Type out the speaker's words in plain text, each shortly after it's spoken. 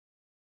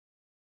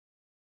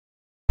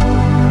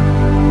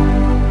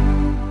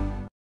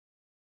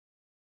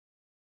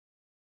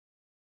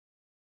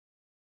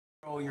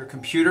Your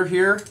computer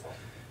here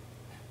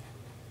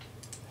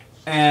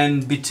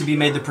and to be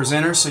made the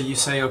presenter, so you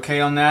say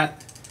okay on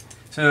that.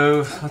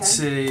 So let's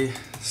see,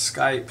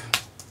 Skype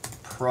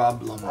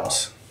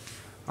problems.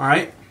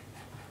 Alright,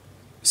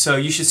 so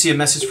you should see a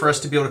message for us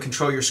to be able to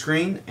control your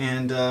screen,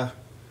 and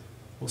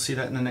we'll see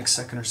that in the next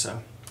second or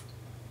so.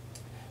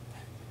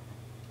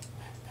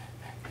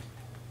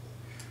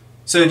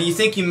 So do you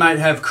think you might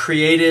have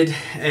created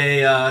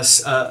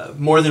a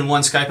more than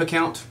one Skype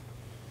account?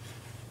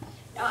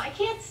 I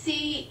can't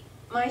see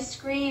my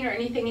screen or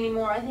anything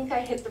anymore. I think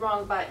I hit the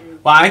wrong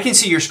button. Well, I can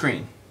see your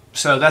screen.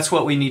 So that's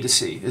what we need to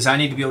see, is I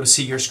need to be able to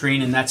see your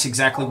screen, and that's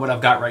exactly what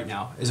I've got right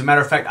now. As a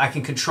matter of fact, I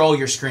can control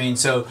your screen.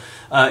 So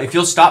if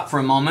you'll stop for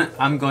a moment,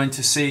 I'm going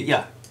to see,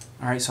 yeah.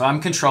 All right, so I'm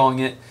controlling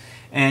it,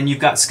 and you've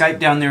got Skype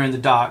down there in the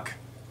dock.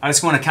 I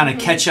just want to kind of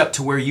catch up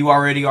to where you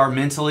already are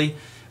mentally,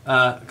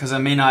 because I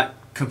may not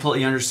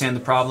completely understand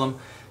the problem.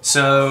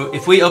 So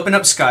if we open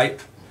up Skype,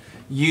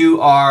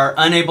 you are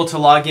unable to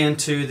log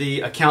into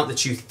the account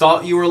that you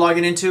thought you were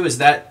logging into. Is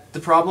that the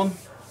problem?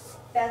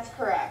 That's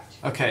correct.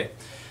 Okay.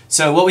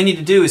 So what we need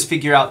to do is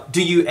figure out,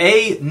 do you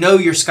A, know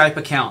your Skype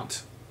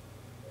account?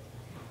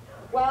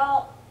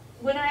 Well,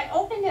 when I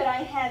opened it, I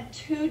had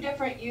two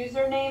different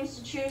usernames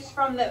to choose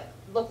from that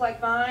look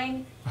like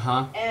mine.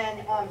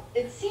 And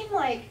it seemed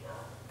like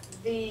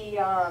the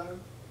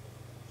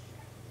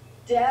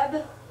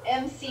Deb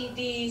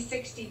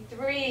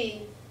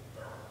MCD63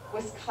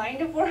 was kind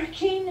of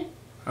working.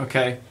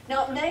 Okay.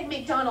 No, Meg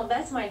McDonald,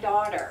 that's my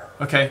daughter.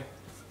 Okay.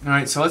 All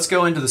right, so let's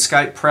go into the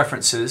Skype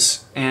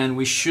preferences, and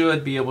we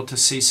should be able to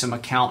see some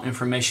account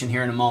information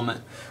here in a moment.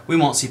 We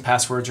won't see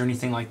passwords or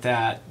anything like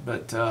that,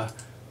 but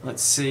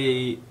let's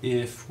see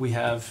if we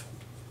have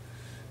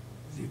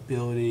the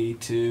ability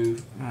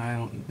to, I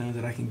don't know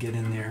that I can get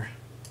in there.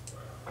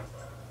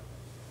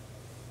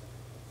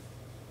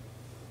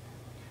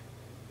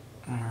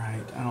 All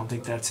right, I don't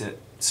think that's it.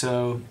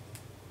 So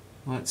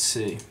let's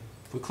see.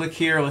 If we click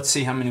here, let's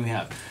see how many we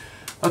have.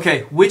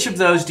 Okay, which of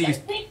those do you...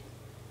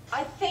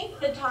 I think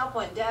the top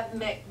one, Deb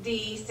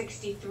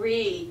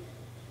McD63,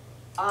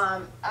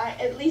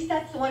 at least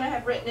that's the one I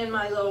have written in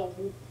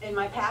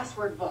my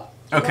password book.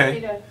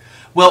 Okay.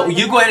 Well,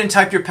 you go ahead and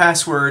type your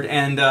password,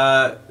 and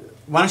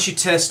why don't you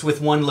test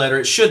with one letter?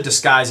 It should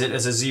disguise it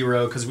as a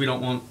 0, because we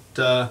don't want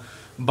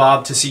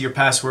Bob to see your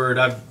password.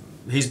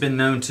 He's been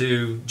known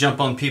to jump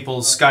on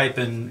people's Skype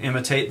and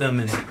imitate them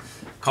and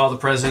call the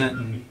president.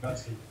 And...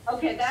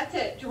 Okay, that's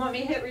it. Do you want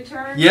me to hit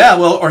return? Yeah,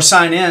 well, or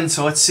sign in.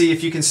 So let's see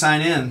if you can sign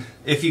in.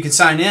 If you can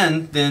sign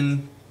in,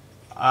 then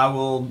I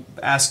will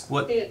ask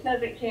what... See, it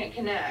says it can't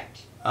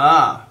connect.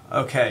 Ah,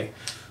 okay.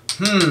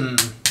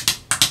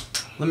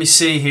 Let me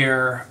see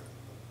here.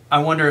 I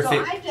wonder if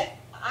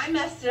I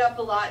messed it up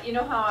a lot. You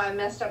know how I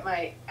messed up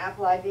my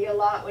Apple ID a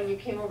lot when you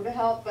came over to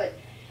help? But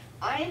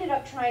I ended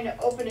up trying to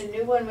open a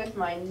new one with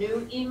my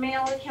new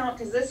email account,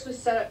 because this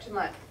was set up to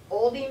my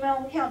old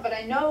email account, but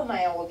I know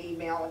my old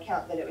email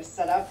account that it was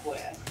set up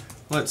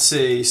with. Let's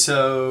see.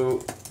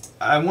 So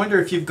I wonder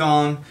if you've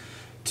gone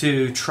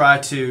to try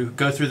to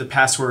go through the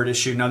password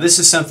issue. Now, this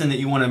is something that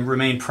you want to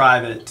remain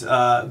private,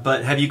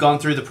 but have you gone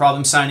through the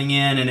problem signing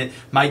in, and it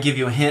might give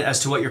you a hint as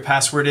to what your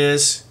password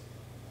is?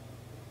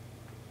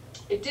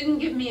 It didn't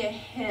give me a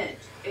hint.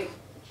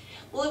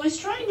 Well, it was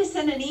trying to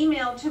send an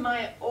email to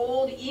my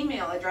old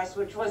email address,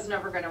 which was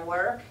never going to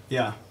work.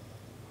 Yeah.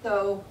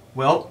 So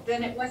well,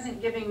 then it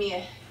wasn't giving me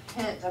a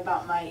hint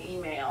about my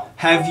email.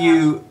 Have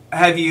you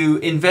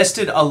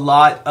invested a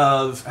lot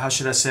of, how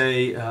should I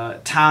say,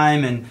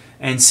 time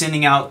and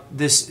sending out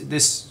this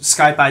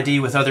Skype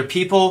ID with other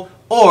people,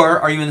 or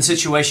are you in a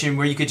situation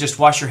where you could just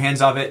wash your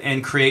hands of it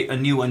and create a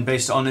new one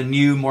based on a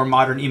new, more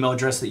modern email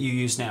address that you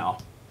use now?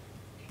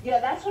 Yeah,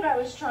 that's what I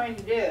was trying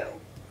to do.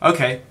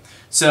 Okay.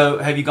 So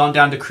have you gone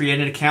down to create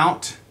an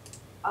account?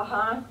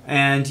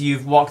 And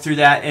you've walked through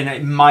that, and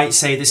it might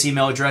say this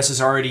email address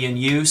is already in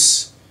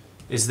use.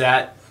 Is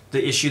that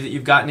the issue that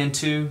you've gotten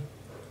into?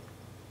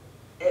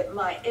 It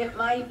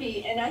might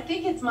be, and I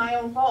think it's my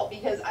own fault,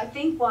 because I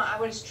think while I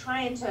was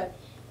trying to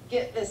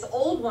get this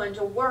old one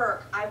to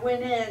work, I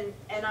went in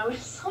and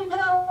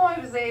somehow I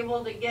was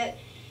able to get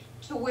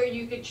to where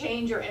you could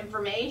change your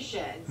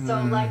information.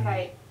 So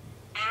like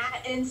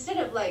instead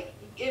of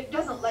it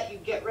doesn't let you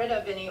get rid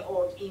of any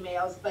old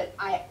emails, but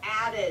I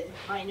added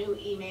my new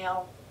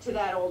email to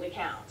that old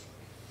account.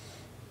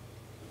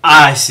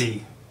 I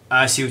see.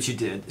 I see what you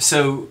did.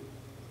 So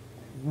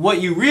what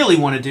you really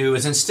want to do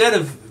is, instead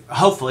of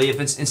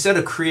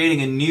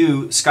creating a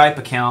new Skype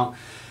account,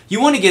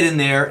 you want to get in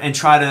there and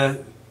try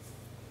to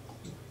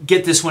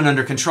get this one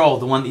under control,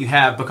 the one that you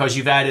have, because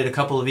you've added a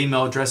couple of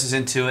email addresses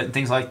into it and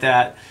things like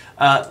that.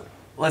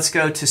 Let's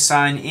go to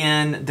sign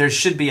in. There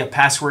should be a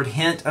password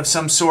hint of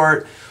some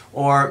sort,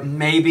 or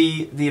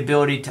maybe the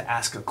ability to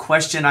ask a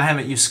question. I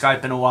haven't used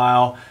Skype in a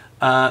while.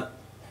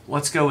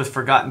 Let's go with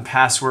forgotten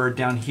password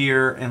down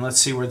here, and let's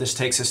see where this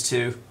takes us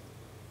to.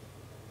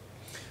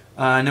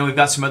 I know we've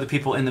got some other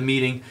people in the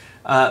meeting.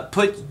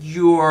 Put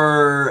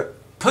your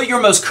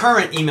most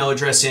current email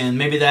address in.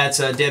 Maybe that's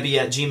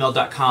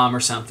debbie@gmail.com or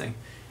something.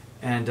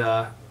 And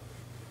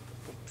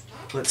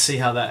let's see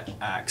how that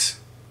acts.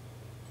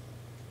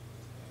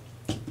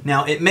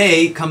 Now, it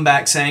may come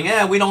back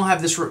saying, we don't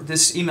have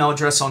this email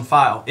address on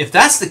file. If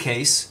that's the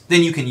case,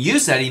 then you can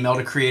use that email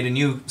to create a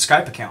new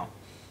Skype account.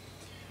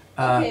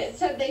 Okay, it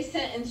said they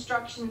sent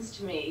instructions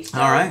to me. So.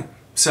 All right.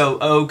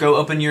 So, go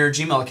open your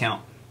Gmail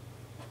account.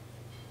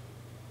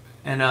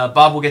 And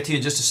Bob will get to you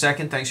in just a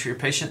second. Thanks for your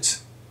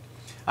patience.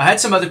 I had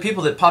some other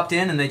people that popped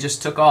in and they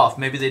just took off.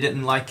 Maybe they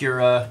didn't like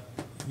your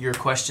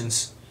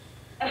questions.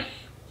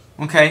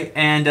 Okay,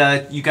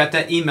 and you got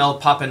that email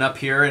popping up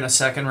here in a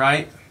second,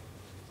 right?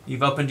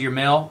 You've opened your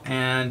mail,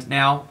 and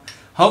now,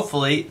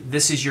 hopefully,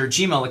 this is your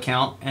Gmail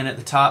account, and at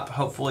the top,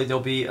 hopefully,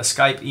 there'll be a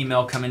Skype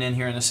email coming in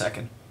here in a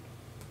second.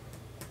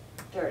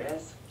 There it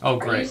is. Oh,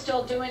 great. Are you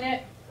still doing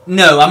it?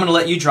 No, I'm going to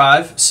let you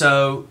drive,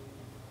 so...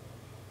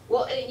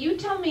 Well, you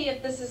tell me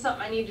if this is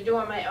something I need to do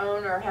on my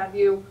own, or have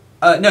you...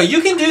 no,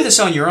 you can do this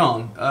on your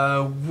own.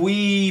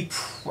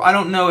 I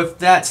don't know if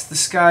that's the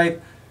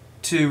Skype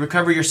to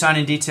recover your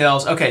sign-in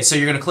details. Okay, so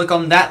you're going to click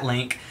on that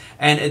link,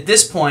 and at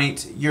this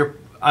point,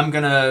 I'm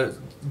going to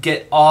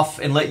get off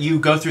and let you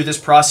go through this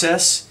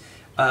process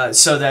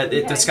so that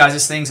it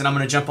disguises things, and I'm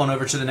going to jump on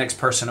over to the next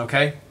person,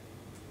 okay?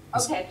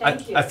 Okay,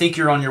 thank you. I think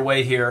you're on your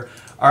way here.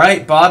 All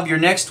right, Bob, you're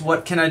next.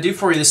 What can I do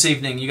for you this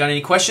evening? You got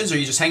any questions, or are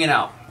you just hanging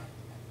out?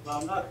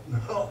 I'm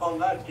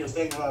not just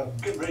thinking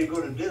about getting ready to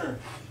go to dinner.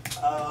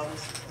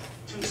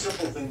 Two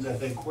simple things, I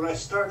think. When I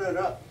start it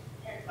up,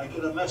 I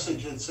get a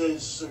message that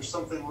says there's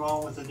something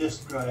wrong with the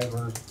disk drive,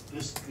 or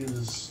disk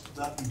is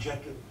not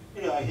ejected.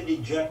 I hit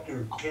eject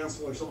or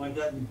cancel or something like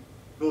that, and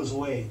it goes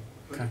away.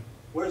 Okay.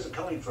 Where's it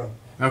coming from?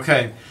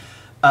 Okay.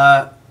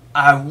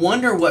 I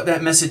wonder what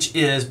that message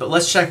is, but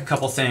let's check a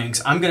couple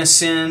things. I'm going to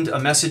send a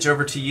message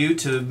over to you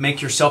to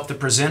make yourself the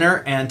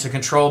presenter and to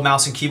control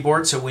mouse and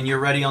keyboard. So when you're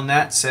ready on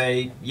that,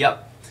 say,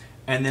 yep.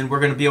 And then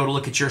we're going to be able to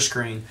look at your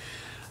screen.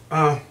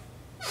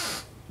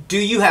 Do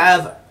you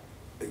have...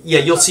 Yeah,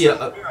 you'll see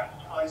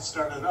I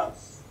started up.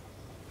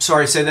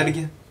 Sorry, say that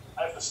again?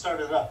 I have to start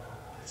it up.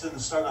 It's in the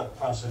startup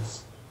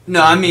process.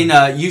 No, I mean,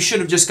 you should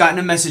have just gotten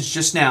a message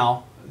just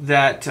now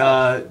that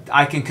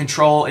I can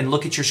control and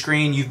look at your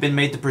screen. You've been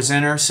made the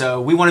presenter,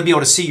 so we want to be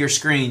able to see your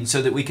screen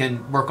so that we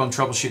can work on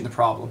troubleshooting the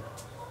problem.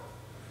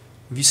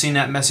 Have you seen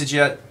that message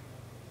yet?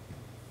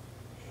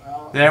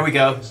 There we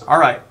go. All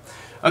right.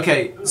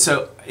 Okay,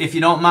 so if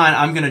you don't mind,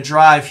 I'm going to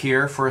drive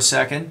here for a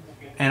second,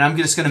 and I'm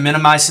just going to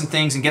minimize some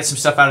things and get some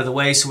stuff out of the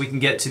way so we can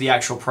get to the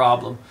actual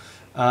problem.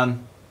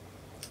 And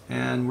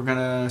we're going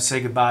to say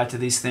goodbye to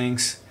these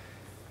things.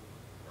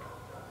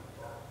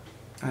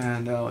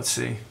 And let's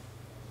see.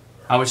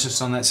 I was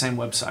just on that same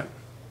website.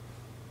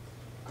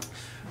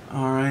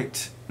 All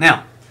right.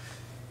 Now,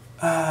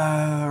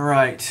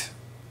 right.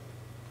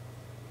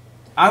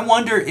 I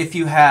wonder if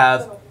you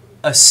have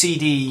a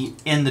CD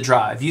in the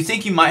drive. You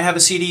think you might have a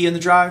CD in the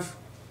drive?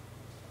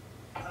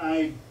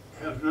 I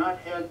have not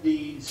had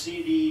the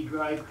CD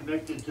drive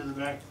connected to the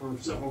Mac for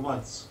several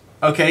months.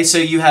 Okay, so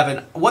you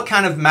have what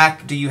kind of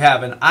Mac do you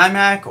have? An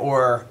iMac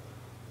or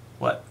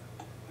what?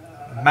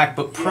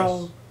 MacBook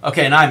Pro? Yes.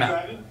 Okay, an iMac.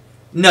 Driving?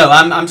 No,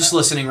 I'm just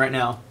listening right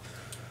now.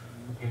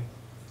 Okay.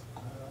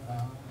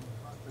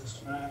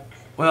 This Mac.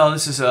 Well,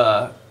 this is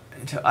that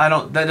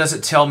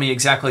doesn't tell me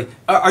exactly.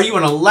 Are you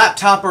on a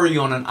laptop or are you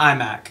on an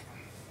iMac?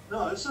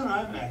 No, it's an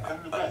iMac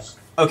on the desk.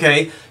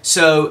 Okay,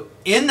 so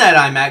in that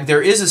iMac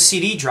there is a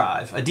CD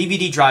drive, a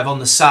DVD drive on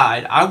the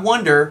side. I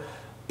wonder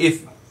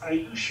if... Are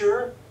you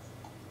sure?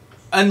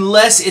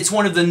 Unless it's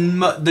one of the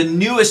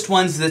newest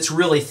ones that's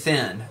really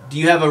thin. Do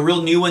you have a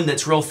real new one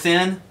that's real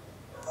thin?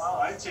 Well,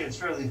 I'd say it's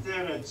fairly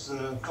thin. It's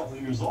a couple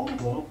of years old,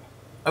 though.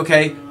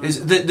 Okay,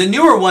 the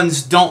newer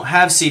ones don't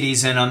have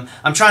CDs in them.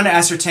 I'm trying to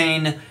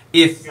ascertain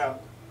if you...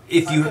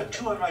 I've got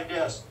two on my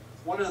desk.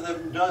 One of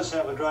them does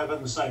have a drive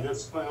on the side.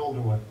 That's my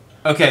older one.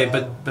 Okay,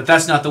 but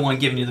that's not the one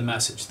giving you the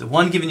message. The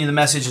one giving you the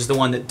message is the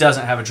one that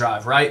doesn't have a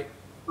drive, right?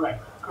 Right.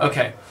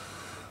 Okay.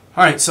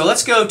 All right, so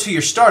let's go to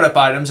your startup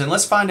items and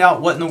let's find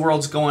out what in the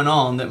world's going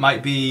on that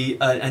might be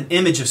an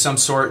image of some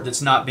sort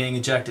that's not being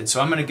ejected.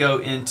 So I'm going to go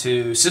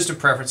into System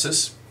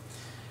Preferences,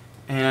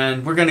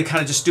 and we're going to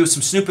kind of just do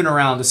some snooping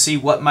around to see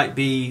what might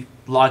be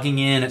logging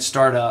in at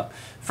startup.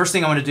 First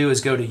thing I want to do is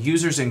go to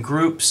Users and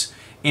Groups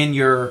in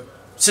your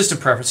System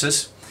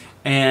Preferences,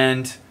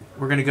 and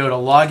we're going to go to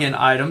Login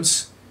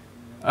Items.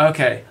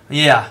 Okay,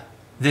 yeah,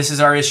 this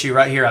is our issue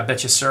right here, I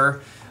bet you, sir.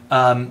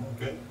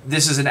 Okay.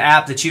 This is an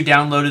app that you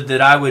downloaded that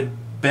I would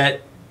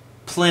bet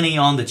plenty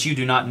on that you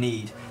do not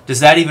need. Does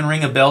that even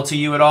ring a bell to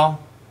you at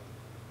all?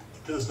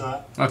 It does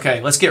not.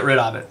 Okay, let's get rid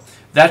of it.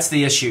 That's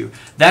the issue.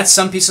 That's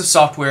some piece of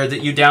software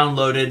that you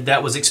downloaded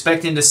that was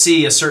expecting to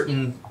see a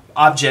certain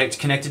object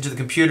connected to the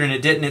computer and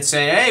it didn't. It'd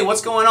say, hey,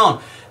 what's going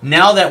on?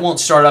 Now that won't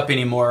start up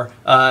anymore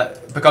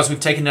because we've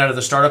taken it out of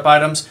the startup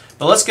items.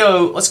 But let's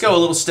go a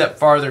little step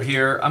farther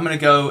here. I'm going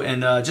to go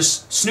and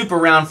just snoop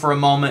around for a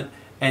moment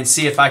and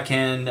see if I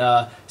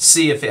can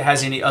see if it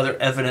has any other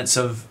evidence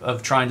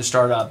of trying to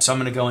start up. So I'm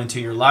going to go into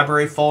your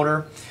library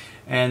folder,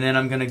 and then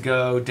I'm going to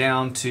go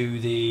down to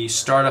the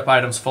startup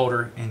items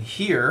folder in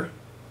here,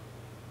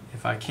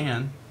 if I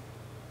can.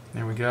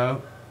 There we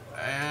go.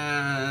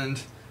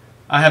 And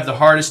I have the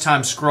hardest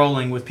time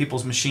scrolling with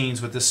people's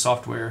machines with this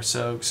software,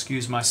 so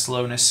excuse my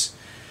slowness.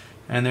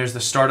 And there's the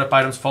startup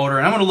items folder.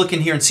 And I'm going to look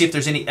in here and see if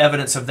there's any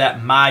evidence of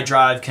that My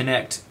Drive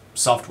Connect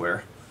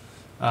software.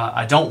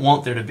 I don't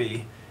want there to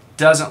be.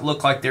 Doesn't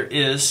look like there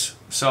is,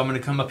 so I'm going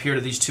to come up here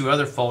to these two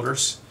other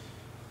folders.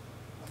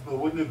 But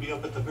wouldn't it be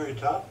up at the very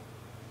top?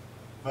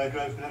 My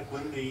Drive Connect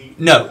wouldn't be...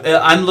 No,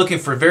 I'm looking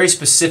for very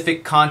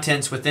specific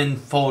contents within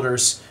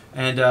folders,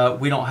 and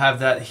we don't have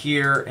that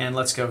here. And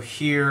let's go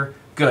here.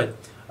 Good.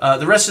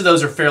 The rest of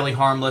those are fairly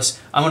harmless.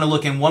 I'm going to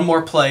look in one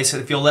more place.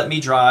 If you'll let me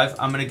drive,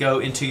 I'm going to go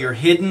into your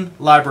hidden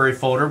library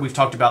folder. We've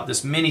talked about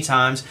this many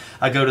times.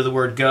 I go to the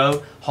word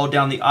go, hold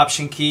down the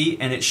option key,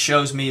 and it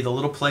shows me the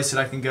little place that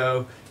I can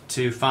go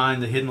to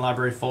find the hidden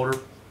library folder.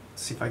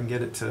 Let's see if I can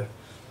get it to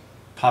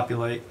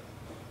populate.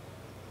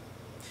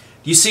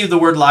 Do you see the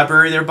word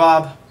library there,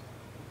 Bob?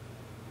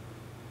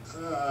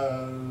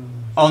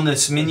 On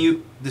this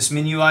menu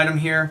item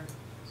here?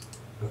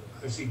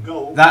 I see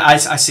go. I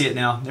see it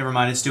now. Never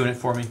mind, it's doing it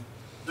for me.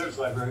 There's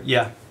library.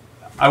 Yeah.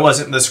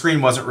 The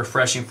screen wasn't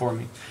refreshing for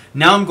me.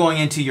 Now I'm going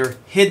into your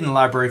hidden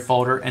library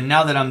folder, and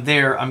now that I'm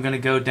there, I'm going to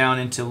go down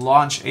into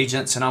launch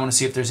agents, and I want to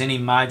see if there's any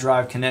My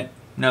Drive Connect.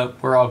 Nope,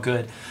 we're all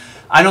good.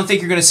 I don't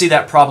think you're going to see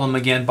that problem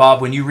again,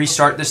 Bob. When you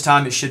restart this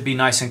time, it should be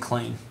nice and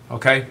clean.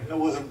 Okay? That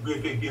wasn't a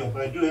great big deal,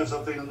 but I do have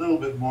something a little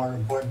bit more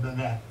important than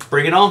that.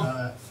 Bring it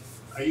on.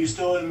 Are you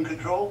still in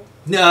control?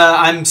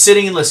 I'm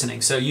sitting and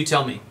listening, so you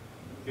tell me.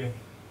 Okay.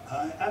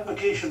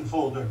 Application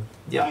folder.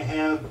 Yeah. I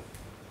have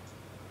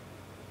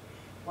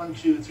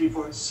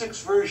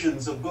 6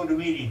 versions of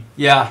GoToMeeting.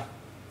 Yeah.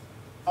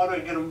 How do I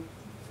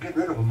get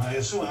rid of them? I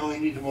assume I only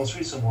need the most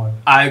recent one.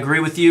 I agree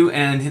with you,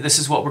 and this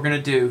is what we're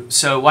going to do.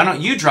 So why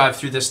don't you drive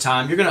through this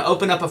time? You're going to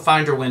open up a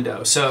Finder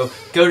window. So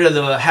go to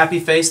the happy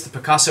face, the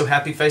Picasso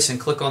happy face, and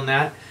click on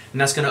that,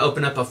 and that's going to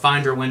open up a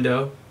Finder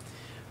window.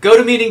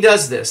 GoToMeeting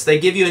does this. They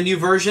give you a new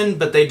version,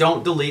 but they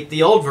don't delete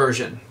the old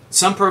version.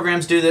 Some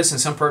programs do this, and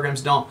some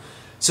programs don't.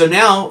 So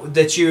now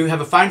that you have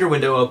a Finder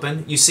window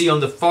open, you see on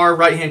the far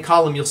right-hand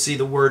column, you'll see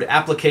the word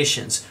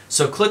Applications.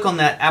 So click on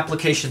that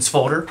Applications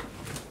folder.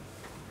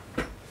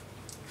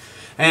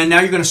 And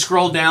now you're going to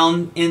scroll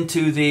down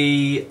into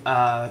the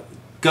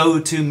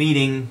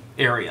GoToMeeting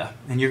area.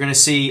 And you're going to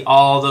see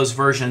all those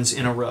versions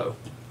in a row.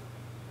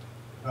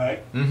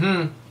 Right.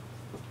 Mm-hmm.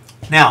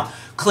 Now,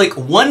 click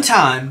one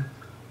time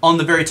on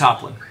the very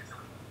top one.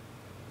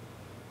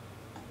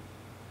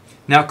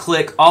 Now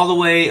click all the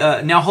way,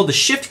 now hold the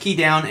Shift key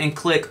down and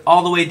click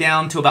all the way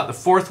down to about the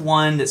 4th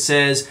one that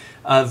says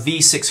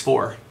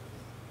V64.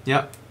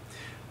 Yep.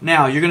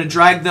 Now you're going to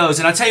drag those,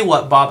 and I tell you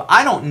what, Bob,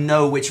 I don't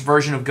know which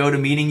version of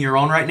GoToMeeting you're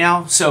on right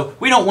now, so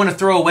we don't want to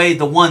throw away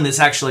the one that's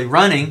actually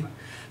running.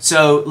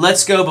 So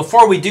let's go,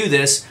 before we do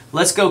this,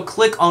 let's go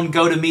click on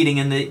GoToMeeting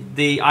and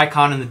the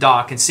icon in the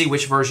dock and see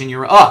which version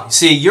you're on. Oh,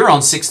 see, you're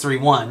on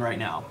 6.3.1 right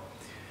now.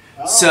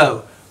 Oh.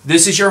 So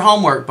this is your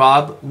homework,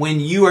 Bob. When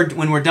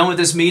we're done with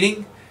this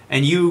meeting,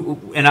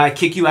 and I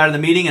kick you out of the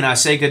meeting and I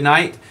say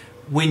goodnight,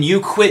 when you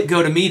quit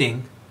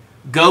GoToMeeting,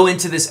 go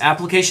into this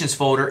Applications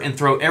folder and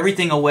throw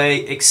everything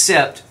away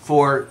except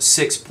for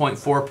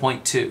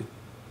 6.4.2.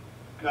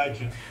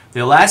 Gotcha.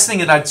 The last thing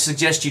that I'd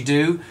suggest you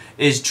do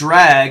is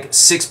drag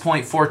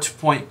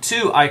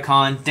 6.4.2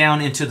 icon down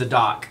into the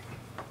dock.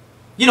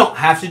 You don't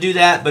have to do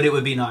that, but it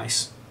would be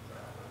nice.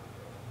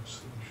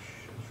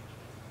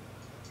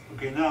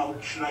 Okay, now,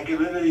 should I get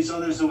rid of these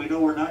others that we know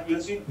we're not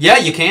using? Yeah,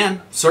 you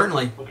can,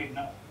 certainly. Okay,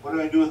 now, what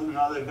do I do with them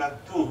now that I've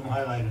got 2 of them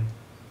highlighted?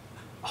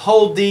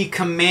 Hold the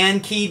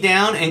Command key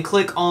down and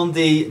click on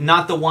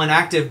not the one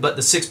active, but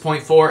the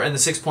 6.4 and the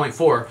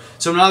 6.4.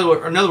 So in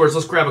other words,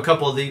 let's grab a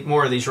couple of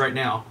more of these right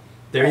now.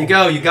 There you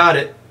go, you got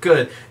it.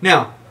 Good.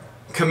 Now,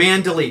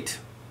 Command delete.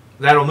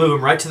 That'll move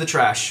them right to the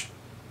trash.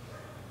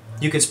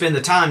 You can spend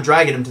the time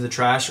dragging them to the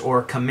trash,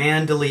 or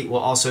Command delete will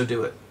also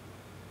do it.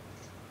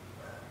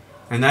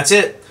 And that's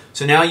it.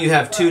 So now you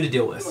have 2 to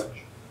deal with.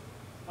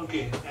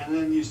 Okay, and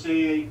then you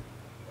say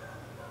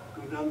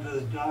go down to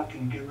the dock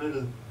and get rid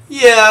of...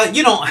 Yeah,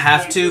 you don't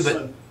have to,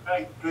 but...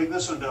 Drag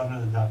this one down to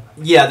the dock.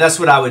 Yeah, that's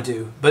what I would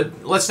do.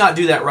 But let's not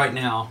do that right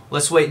now.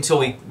 Let's wait until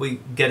we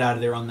get out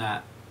of there on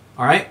that.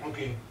 All right?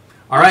 Okay.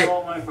 All right. That's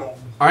all my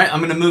problems. All right, I'm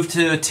going to move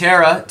to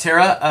Tara.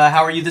 Tara,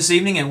 how are you this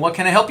evening, and what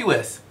can I help you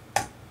with?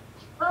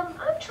 I'm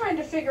trying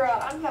to figure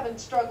out, I'm having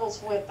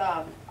struggles with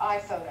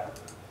iPhoto.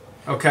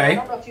 Okay. I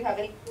don't know if you have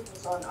any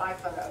tools on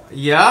iPhoto.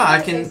 Yeah,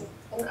 I can.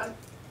 Can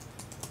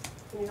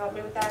you help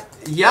me with that?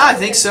 Yeah, I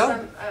think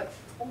so.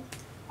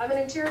 I'm an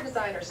interior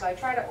designer, so I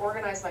try to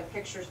organize my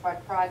pictures by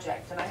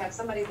project, and I have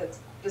somebody that's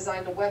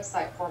designed a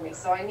website for me,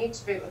 so I need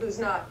to be, who's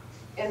not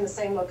in the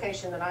same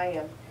location that I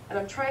am, and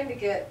I'm trying to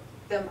get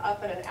them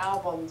up in an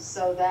album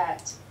so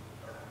that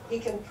he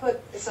can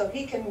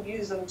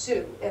use them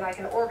too, and I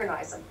can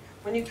organize them.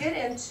 When you get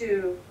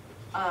into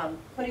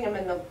putting them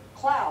in the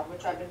cloud,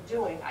 which I've been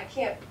doing, I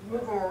can't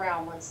move them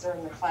around once they're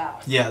in the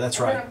cloud. Yeah, that's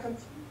right. And then I'm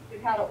confused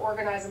with how to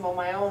organize them on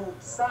my own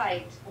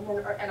site,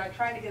 and I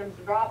tried to get them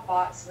to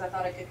Dropbox, because I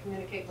thought I could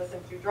communicate with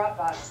them through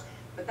Dropbox,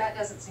 but that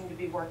doesn't seem to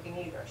be working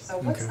either. So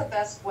what's Okay. the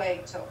best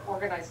way to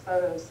organize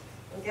photos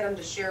and get them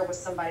to share with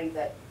somebody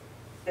that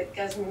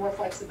gives me more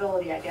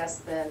flexibility, I guess,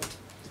 than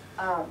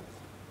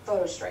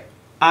PhotoStream?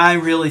 I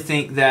really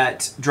think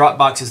that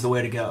Dropbox is the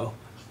way to go.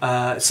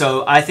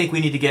 So I think we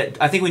need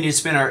to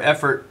spend our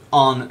effort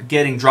on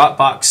getting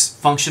Dropbox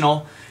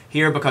functional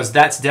here, because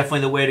that's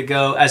definitely the way to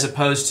go, as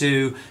opposed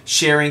to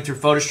sharing through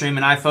PhotoStream and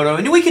iPhoto.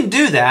 And we can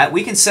do that.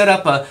 We can set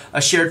up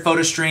a shared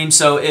photo stream.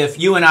 So if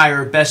you and I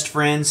are best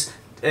friends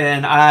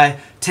and I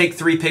take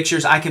 3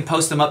 pictures, I can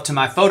post them up to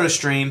my photo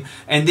stream,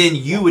 and then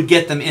you would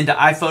get them into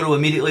iPhoto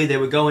immediately. They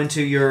would go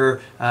into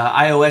your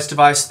iOS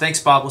device. Thanks,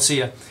 Bob. We'll see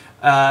you.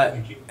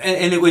 And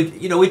it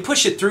would, we'd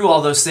push it through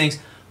all those things.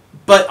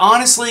 But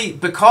honestly,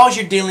 because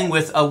you're dealing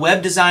with a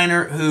web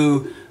designer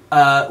who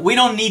we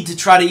don't need to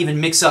try to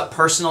even mix up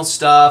personal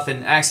stuff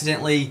and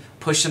accidentally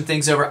push some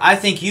things over. I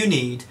think you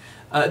need,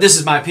 this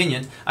is my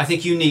opinion, I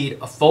think you need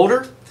a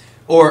folder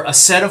or a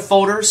set of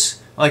folders.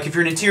 Like if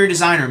you're an interior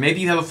designer, maybe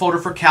you have a folder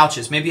for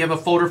couches, maybe you have a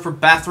folder for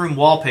bathroom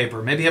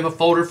wallpaper, maybe you have a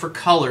folder for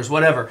colors,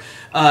 whatever.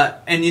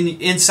 And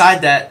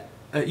inside that,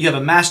 you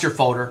have a master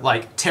folder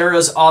like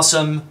Tara's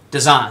Awesome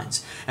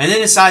Designs. And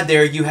then inside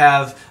there you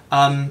have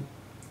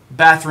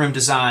bathroom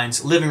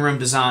designs, living room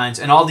designs,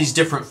 and all these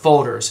different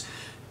folders.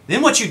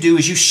 Then what you do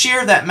is you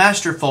share that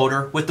master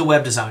folder with the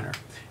web designer.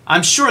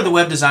 I'm sure the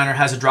web designer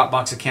has a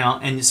Dropbox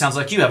account, and it sounds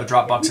like you have a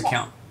Dropbox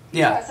account.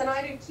 Yeah. Yes, and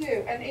I do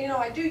too. And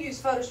I do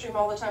use PhotoStream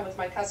all the time with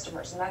my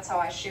customers, and that's how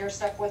I share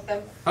stuff with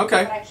them.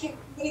 Okay. But I can't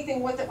do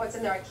anything with it. What's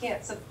in there? I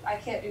can't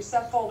do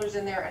subfolders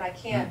in there, and I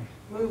can't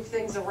move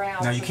things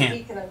around No, you so can't. that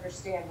he can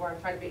understand where I'm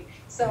trying to be.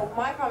 So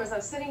my problem is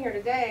I'm sitting here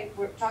today,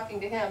 we're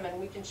talking to him, and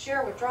we can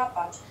share with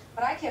Dropbox,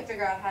 but I can't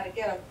figure out how to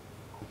get them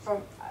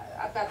from.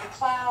 I've got the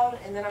cloud,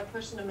 and then I'm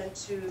pushing them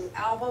into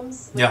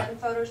albums within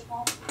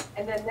Photoshop,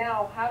 and then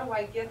now how do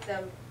I get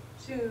them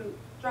to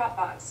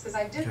Dropbox? Because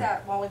I did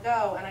that a while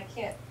ago, and I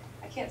can't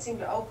seem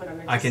to open them.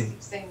 It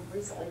just saying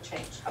recently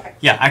changed. Okay.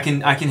 Yeah, I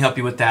can help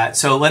you with that.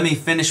 So let me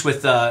finish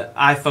with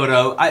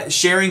iPhoto.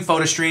 Sharing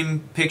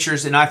PhotoStream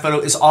pictures in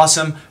iPhoto is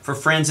awesome for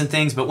friends and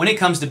things, but when it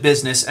comes to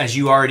business, as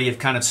you already have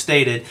kind of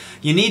stated,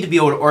 you need to be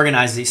able to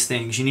organize these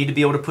things. You need to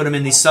be able to put them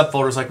in these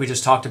subfolders like we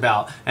just talked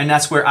about, and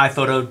that's where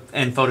iPhoto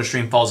and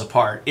PhotoStream falls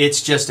apart.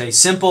 It's just a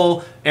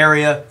simple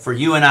area for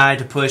you and I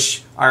to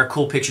push our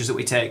cool pictures that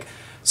we take.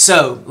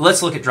 So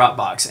let's look at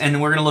Dropbox, and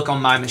we're going to look on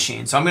my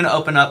machine. So I'm going to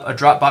open up a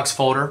Dropbox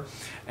folder,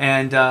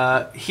 and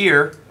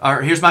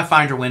here's my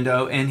Finder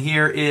window, and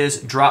here is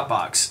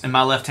Dropbox in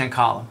my left-hand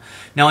column.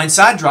 Now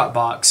inside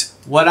Dropbox,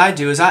 what I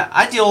do is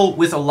I deal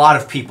with a lot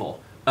of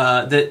people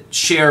that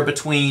share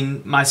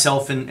between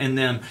myself and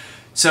them.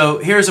 So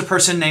here's a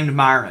person named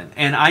Myron,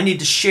 and I need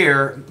to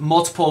share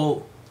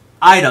multiple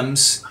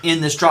items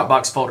in this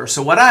Dropbox folder.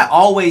 So what I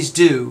always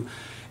do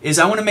is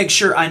I want to make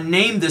sure I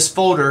name this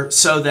folder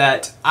so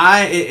that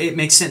it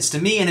makes sense to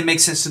me and it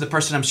makes sense to the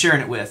person I'm sharing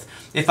it with.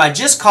 If I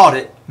just called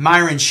it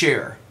Myron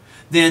Share,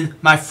 then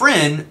my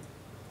friend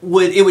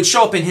would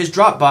show up in his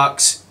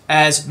Dropbox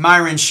as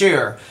Myron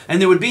Share, and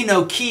there would be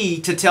no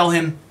key to tell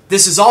him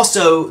this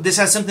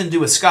has something to do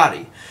with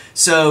Scotty.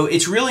 So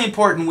it's really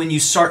important when you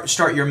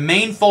start your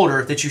main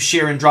folder that you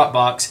share in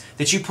Dropbox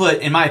that you put,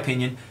 in my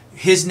opinion,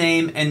 his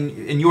name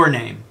and your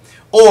name.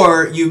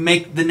 Or you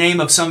make the name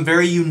of some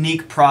very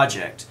unique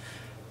project.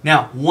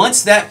 Now,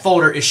 once that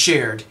folder is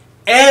shared,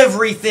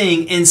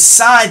 everything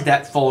inside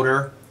that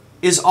folder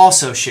is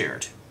also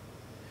shared.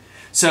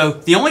 So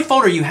the only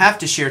folder you have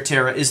to share,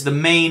 Tara, is the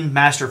main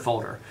master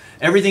folder.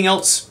 Everything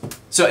else,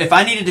 so if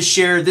I needed to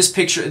share this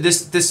picture,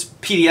 this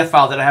PDF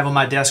file that I have on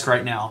my desk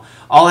right now,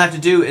 all I have to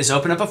do is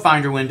open up a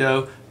Finder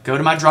window, go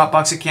to my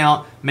Dropbox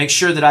account, make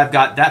sure that I've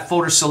got that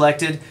folder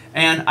selected,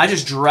 and I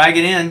just drag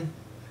it in,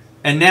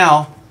 and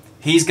now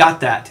he's got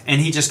that, and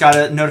he just got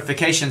a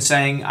notification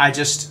saying I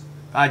just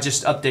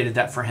updated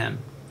that for him.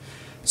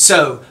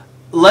 So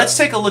let's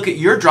take a look at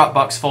your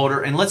Dropbox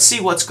folder and let's see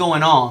what's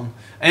going on.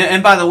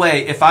 And by the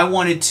way, if I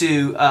wanted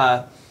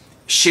to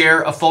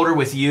share a folder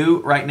with you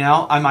right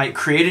now, I might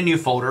create a new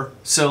folder.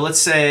 So let's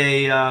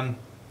say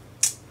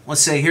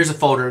here's a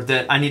folder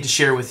that I need to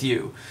share with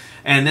you,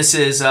 and this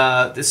is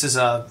a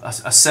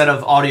set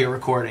of audio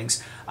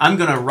recordings. I'm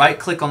going to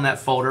right-click on that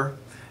folder.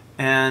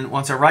 And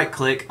once I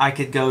right-click, I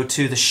could go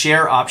to the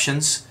Share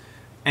options,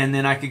 and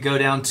then I could go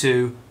down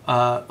to,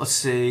 let's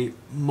see,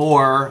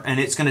 More,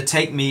 and it's going to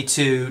take me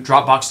to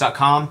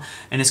Dropbox.com,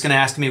 and it's going to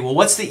ask me, well,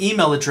 what's the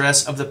email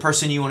address of the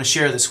person you want to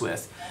share this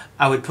with?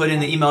 I would put in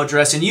the email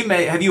address, and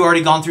have you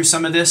already gone through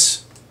some of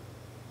this?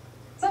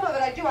 Some of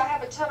it I do. I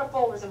have a ton of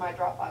folders in my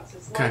Dropbox.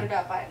 It's loaded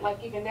up.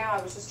 Like even now,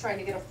 I was just trying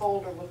to get a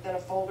folder within a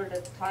folder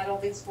to title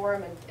these for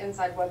them, and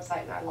inside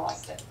website, and I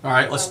lost it. All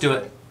right, let's do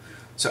it.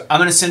 So I'm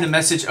going to send a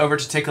message over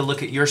to take a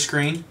look at your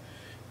screen,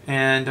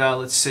 and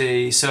let's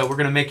see. So we're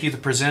going to make you the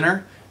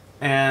presenter,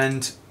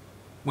 and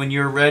when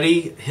you're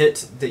ready,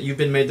 hit that you've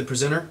been made the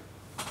presenter.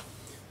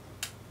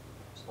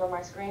 For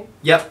my screen?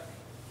 Yep.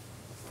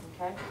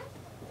 Okay.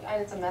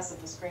 It's a mess of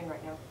the screen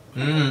right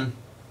now.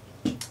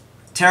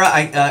 Tara,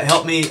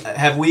 help me.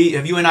 Have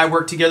you and I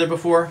worked together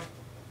before?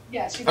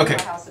 Yes, you can Okay.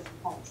 my house if you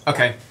want.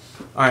 Okay.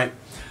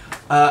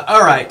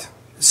 All right.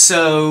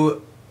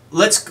 So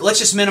let's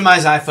just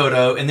minimize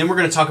iPhoto, and then we're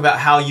going to talk about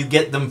how you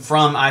get them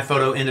from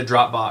iPhoto into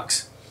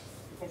Dropbox.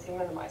 Okay, so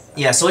minimize it.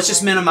 Yeah. So let's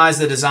just minimize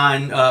the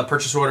design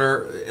purchase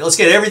order. Let's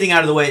get everything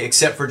out of the way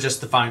except for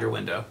just the Finder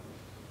window.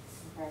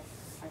 Okay,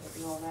 I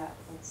can do all that.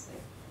 Let's see.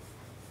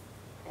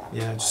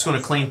 Yeah. Just want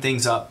to clean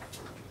things up.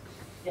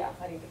 Yeah,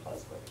 I need to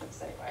close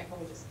QuickBooks anyway. Let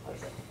me just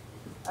close it.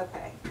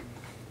 Okay.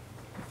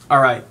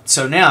 All right.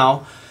 So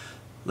now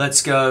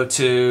let's go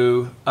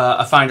to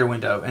a Finder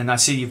window, and I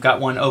see you've got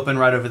one open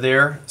right over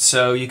there.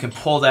 So you can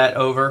pull that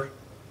over,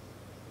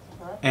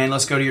 and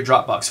let's go to your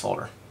Dropbox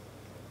folder.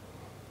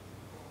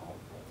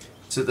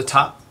 It's at the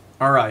top.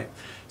 All right.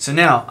 So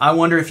now I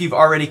wonder if you've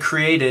already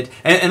created,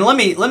 and let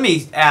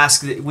me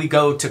ask that we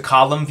go to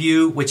column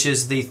view, which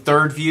is the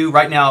third view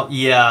right now.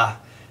 Yeah,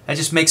 that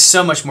just makes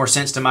so much more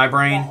sense to my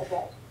brain.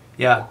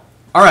 Yeah.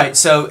 All right.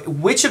 So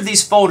which of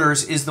these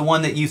folders is the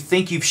one that you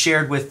think you've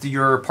shared with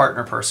your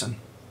partner person?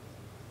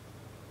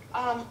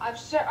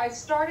 I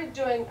started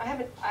doing.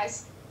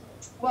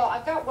 Well,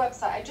 I've got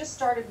website. I just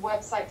started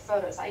website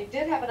photos. I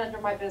did have it under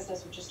my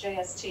business, which is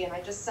JST, and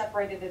I just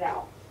separated it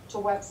out to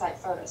website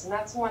photos, and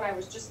that's when I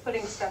was just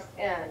putting stuff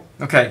in.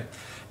 Okay.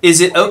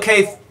 Is it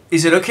okay?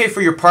 Is it okay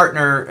for your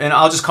partner, and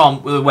I'll just call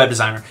him the web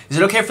designer? Is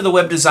it okay for the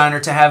web designer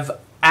to have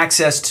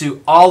access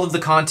to all of the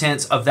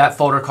contents of that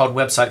folder called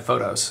website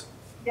photos?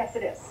 Yes,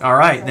 it is. All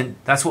right, then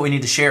that's what we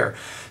need to share.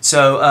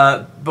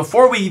 So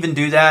before we even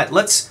do that,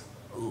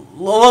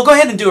 we'll go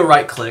ahead and do a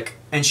right click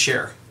and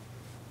share.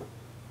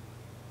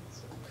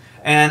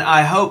 And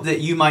I hope that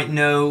you might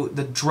know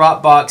the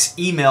Dropbox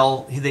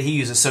email that he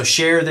uses. So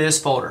share this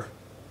folder.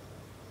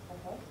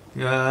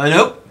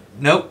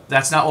 Nope,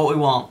 that's not what we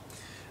want.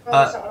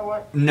 That's not what I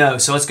want. No,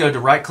 so let's go to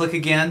right click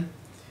again,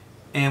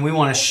 and we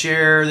want to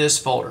share this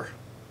folder.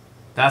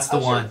 That's the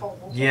one.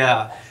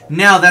 Yeah.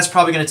 Now that's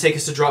probably going to take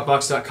us to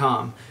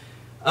Dropbox.com.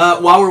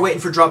 While we're waiting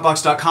for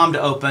Dropbox.com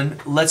to open,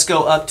 let's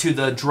go up to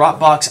the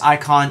Dropbox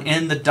icon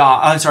in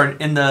the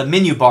in the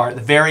menu bar at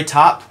the very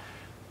top.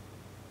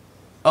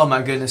 Oh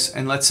my goodness!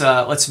 And let's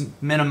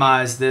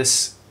minimize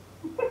this.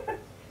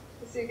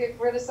 So you get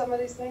rid of some of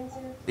these things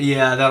here?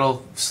 Yeah,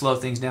 that'll slow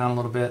things down a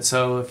little bit.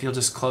 So if you'll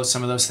just close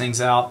some of those things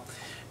out,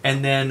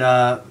 and then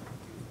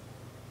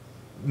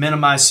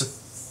minimize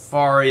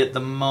Safari at the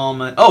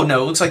moment. Oh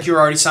no, it looks like you're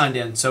already signed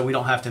in, so we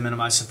don't have to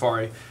minimize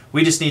Safari.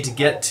 We just need to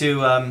get to.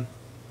 Where am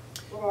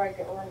I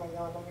going?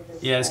 Let me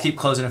just. Yeah, just keep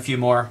closing a few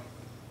more.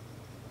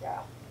 Yeah.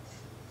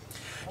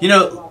 You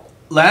know,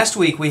 last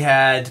week we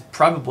had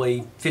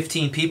probably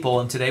 15 people,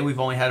 and today we've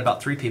only had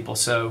about 3 people.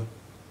 So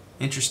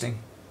interesting.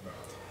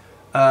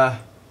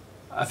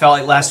 I felt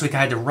like last week I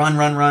had to run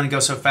and go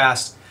so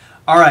fast.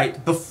 All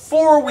right,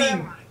 before we,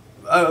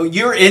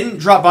 you're in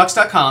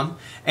Dropbox.com,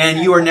 and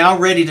you are now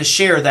ready to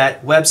share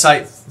that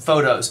website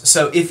photos.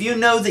 So if you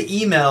know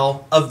the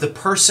email of the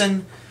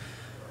person,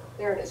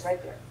 there it is,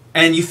 right there.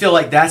 And you feel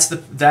like that's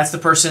the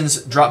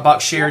person's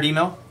Dropbox shared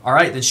email, all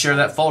right, then share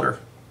that folder.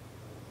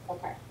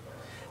 Okay.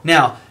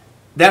 Now,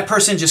 that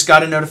person just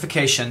got a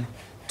notification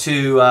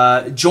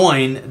to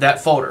join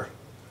that folder.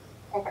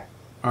 Okay.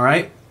 All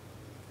right.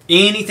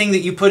 Anything that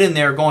you put in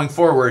there going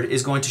forward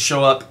is going to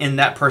show up in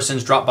that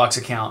person's Dropbox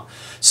account.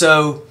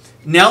 So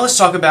now let's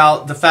talk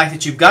about the fact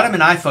that you've got them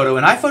in iPhoto.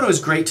 And iPhoto is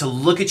great to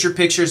look at your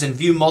pictures and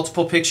view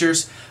multiple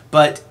pictures,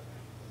 but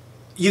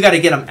you got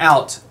to get them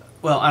out.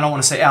 Well, I don't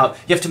want to say out.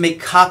 You have to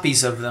make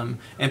copies of them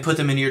and put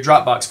them into your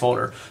Dropbox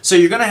folder. So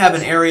you're going to have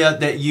an area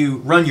that you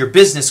run your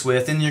business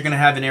with, and you're going to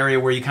have an area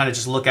where you kind of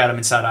just look at them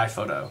inside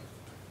iPhoto.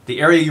 The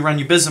area you run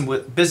your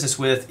business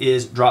with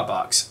is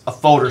Dropbox, a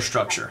folder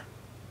structure.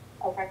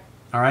 Okay.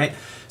 All right.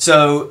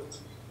 So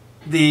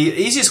the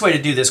easiest way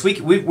to do this,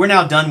 we're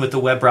now done with the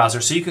web browser,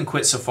 so you can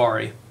quit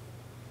Safari.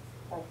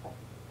 Okay.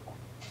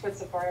 Quit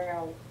Safari.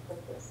 I'll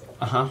put this.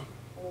 Uh-huh.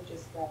 Let me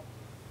just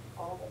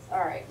all this. All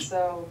right.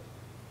 So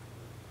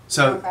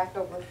back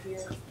over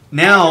here.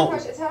 Now,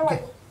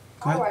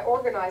 how do I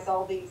organize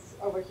all these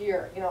over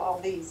here? You know, all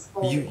these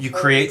folders. You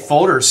create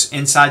folders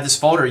inside this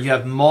folder. You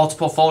have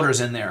multiple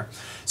folders in there.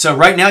 So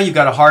right now you've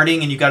got a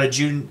Harding and you've got a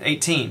June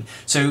 18.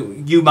 So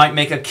you might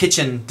make a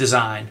kitchen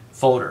design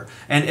folder.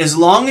 And as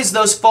long as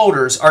those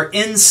folders are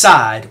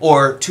inside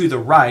or to the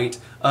right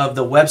of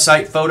the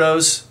website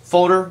photos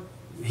folder,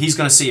 he's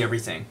going to see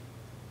everything.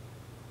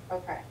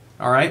 Okay.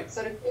 All right?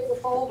 So to create a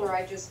folder,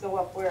 I just go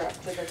up where? Up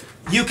to the...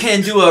 You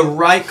can do a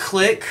right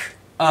click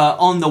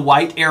on the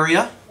white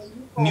area.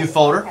 New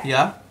folder, okay.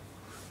 Yeah.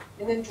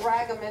 And then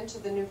drag them into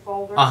the new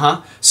folder?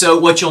 Uh-huh. So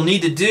what you'll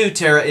need to do,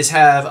 Tara, is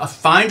have a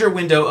Finder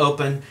window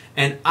open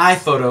and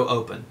iPhoto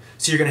open.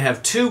 So you're going to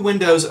have 2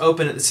 windows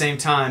open at the same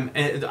time,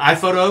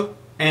 iPhoto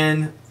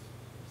and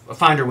a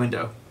Finder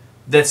window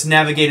that's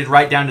navigated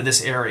right down to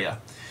this area.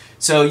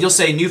 So you'll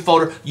say new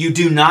folder. You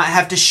do not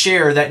have to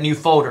share that new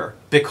folder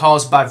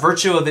because by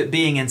virtue of it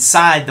being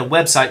inside the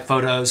website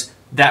photos,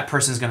 that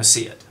person's going to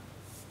see it.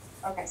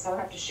 Okay, so I don't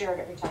have to share it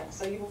every time.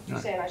 So you're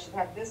saying I should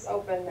have this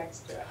open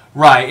next to it.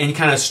 Right, and you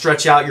kind of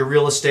stretch out your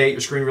real estate,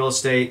 your screen real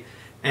estate,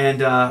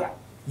 and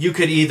you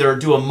could either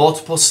do a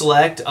multiple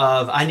select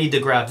of I need to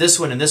grab this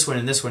one and this one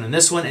and this one and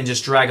this one and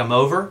just drag them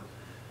over.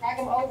 Drag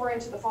them over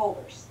into the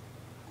folders.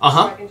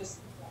 Uh-huh. So I can just,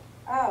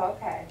 oh,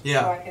 okay.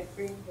 Yeah. So I can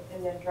create it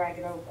and then drag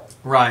it over.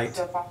 Right.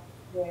 So if I'm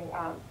doing,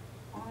 oh,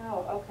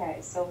 okay.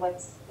 So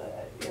let's,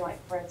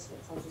 like for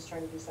instance, I'm just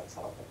trying to do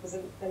something because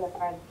then if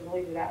I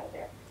delete it out of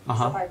there.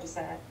 Uh-huh. So if I just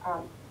said,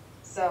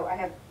 so I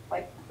have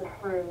like the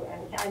crew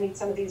and I need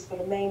some of these for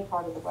the main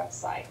part of the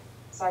website.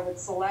 So I would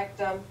select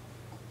them.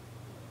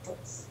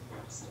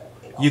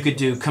 You could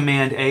do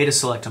Command A to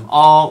select them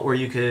all, or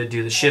you could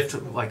do the Shift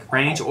like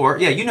range, or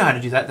yeah, you know how to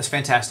do that. That's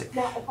fantastic.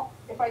 Now,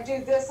 if I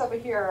do this over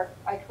here,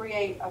 I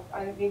create,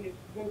 I need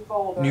a new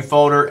folder. New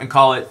folder and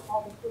call it.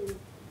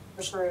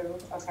 The crew,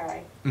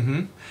 okay.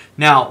 Mm-hmm.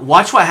 Now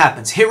watch what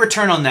happens. Hit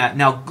return on that.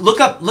 Now look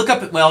up.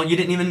 Well, you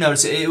didn't even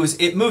notice it.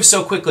 It moves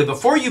so quickly.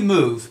 Before you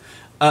move,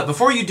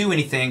 before you do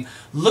anything,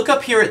 look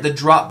up here at the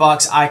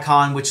Dropbox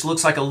icon, which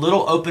looks like a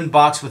little open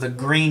box with a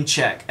green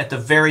check at the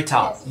very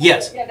top.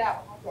 Yes. Yeah,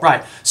 that one.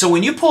 Right. So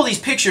when you pull these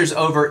pictures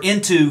over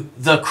into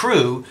the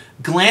crew,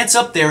 glance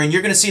up there and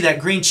you're going to see that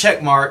green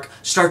check mark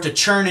start to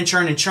churn and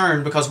churn and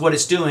churn because what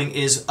it's doing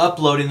is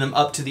uploading them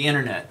up to the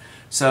internet.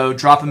 So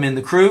drop them in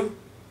the crew.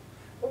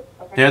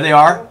 Okay. There they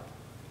are.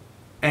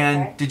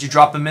 And Okay. did you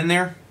drop them in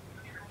there?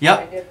 Yep.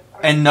 I did.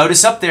 And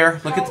notice up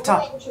there, look at the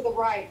top. Over to the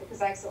right because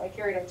I accidentally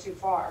carried them too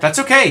far. That's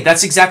okay.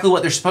 That's exactly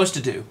what they're supposed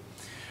to do.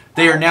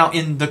 They are now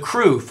in the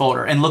crew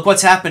folder. And look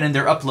what's happening.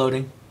 They're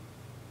uploading.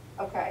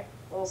 Okay.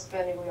 Little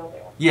spinning wheel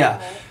there.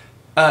 Yeah.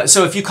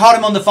 So if you caught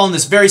him on the phone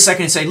this very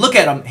second and say, look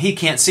at him, he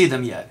can't see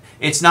them yet.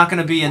 It's not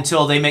going to be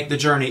until they make the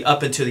journey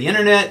up into the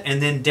internet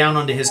and then down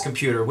onto his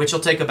computer, which will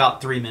take about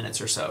 3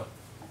 minutes or so,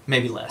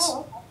 maybe less.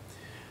 Oh, okay.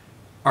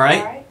 All right?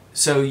 All right.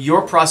 So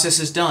your process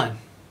is done.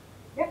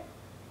 Yep.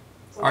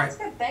 So All that's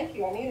good. Thank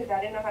you. I needed that.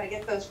 I didn't know how to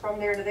get those from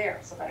there to there,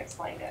 so that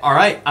explained it. All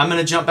right. I'm going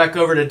to jump back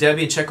over to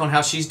Debbie and check on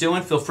how she's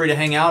doing. Feel free to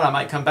hang out. I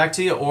might come back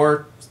to you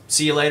or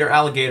see you later,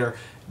 alligator.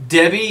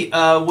 Debbie,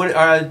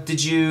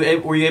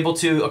 were you able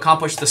to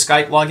accomplish the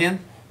Skype login?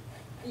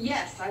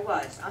 Yes, I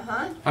was.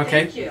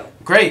 Okay. Thank you.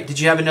 Great. Did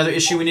you have another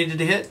issue we needed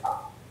to hit?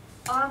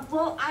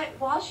 Well,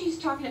 while she's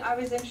talking, I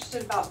was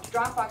interested about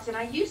Dropbox, and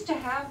I used to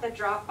have the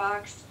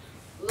Dropbox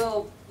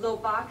little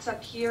box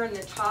up here in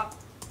the top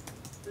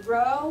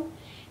row,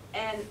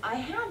 and I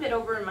have it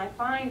over in my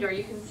Finder.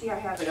 You can see I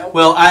have it open.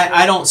 Well,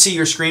 I don't see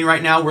your screen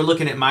right now. We're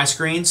looking at my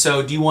screen.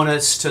 So do you want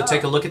us to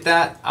take a look at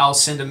that? I'll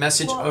send a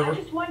message over. I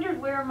just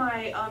wondered where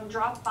my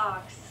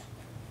Dropbox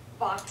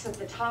box at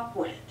the top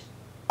went.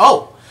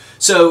 Oh,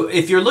 so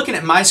if you're looking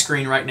at my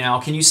screen right now,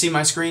 can you see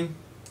my screen?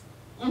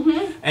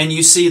 Mm-hmm. And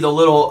you see the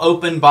little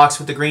open box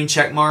with the green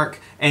check mark,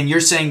 and you're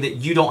saying that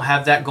you don't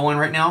have that going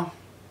right now?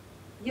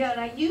 Yeah,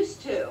 and I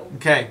used to.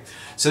 Okay,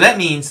 so that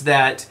means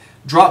that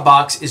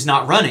Dropbox is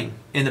not running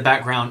in the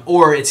background,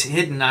 or it's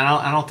hidden.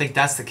 I don't think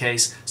that's the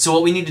case. So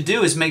what we need to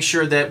do is make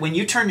sure that when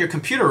you turn your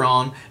computer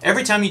on,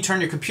 every time you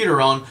turn your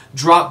computer on,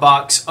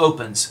 Dropbox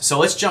opens. So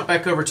let's jump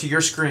back over to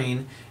your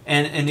screen,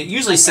 and it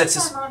usually sets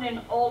us. I'm on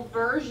an old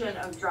version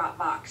of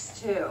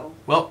Dropbox too.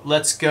 Well,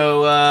 let's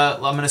go. I'm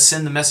going to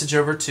send the message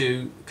over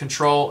to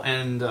Control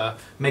and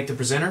make the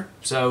presenter.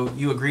 So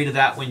you agree to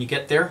that when you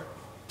get there.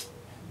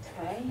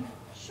 Okay,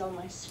 show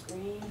my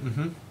screen.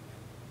 Mm-hmm.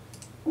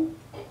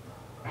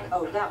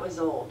 Oh, that was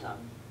old.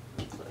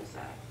 Close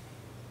that.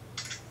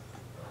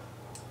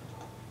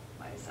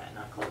 Why is that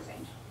not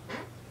closing?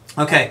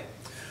 Okay.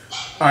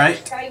 All right.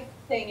 Skype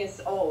thing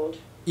is old.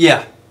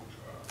 Yeah.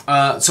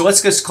 So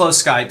let's just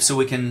close Skype so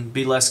we can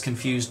be less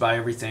confused by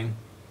everything.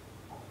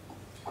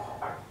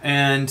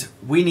 And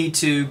we need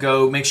to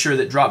go make sure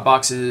that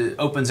Dropbox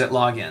opens at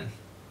login.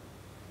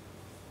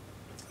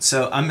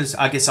 So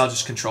I guess I'll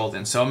just control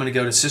then. So I'm going to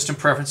go to System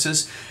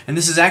Preferences, and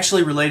this is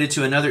actually related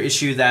to another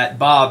issue that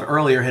Bob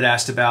earlier had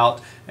asked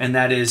about, and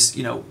that is,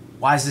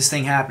 why is this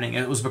thing happening?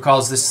 And it was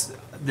because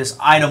this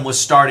item was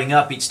starting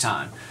up each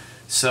time.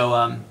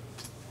 So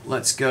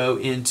let's go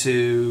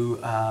into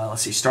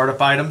let's see,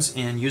 Startup Items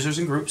in Users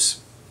and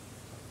Groups,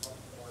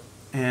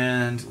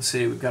 and let's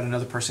see, we've got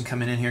another person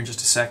coming in here in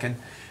just a second,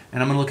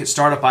 and I'm going to look at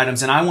Startup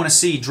Items, and I want to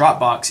see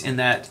Dropbox in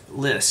that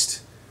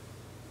list.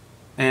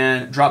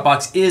 And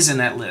Dropbox is in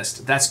that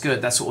list. That's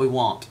good. That's what we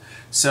want.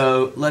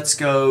 So let's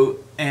go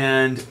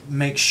and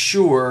make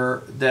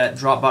sure that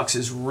Dropbox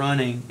is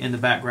running in the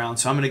background.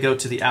 So I'm going to go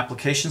to the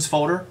Applications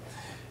folder,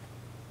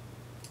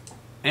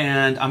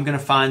 and I'm going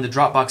to find the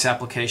Dropbox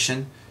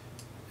application,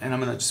 and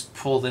I'm going to just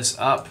pull this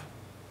up,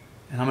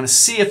 and I'm going to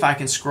see if I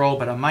can scroll,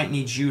 but I might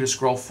need you to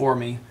scroll for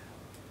me.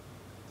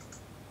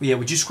 Yeah,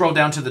 would you scroll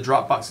down to the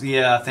Dropbox?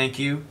 Yeah, thank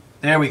you.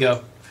 There we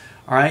go.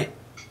 All right.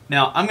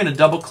 Now I'm going to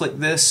double click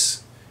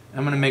this.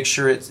 I'm going to make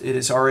sure it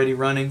is already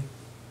running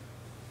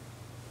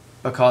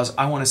because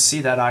I want to see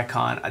that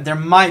icon. There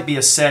might be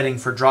a setting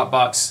for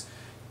Dropbox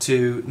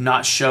to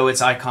not show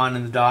its icon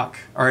in the dock,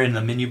 or in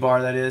the menu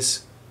bar, that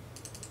is.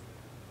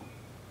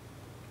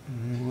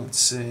 Let's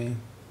see.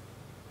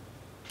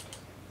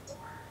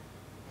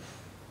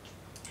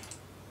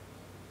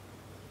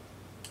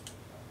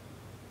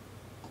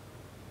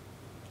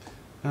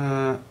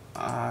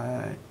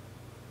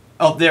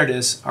 Oh, there it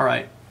is. All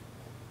right.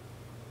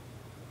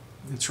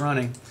 It's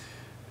running,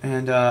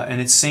 and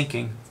it's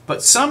syncing.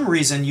 But some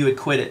reason you would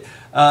quit it.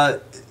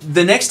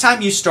 The next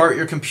time you start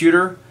your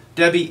computer,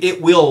 Debbie,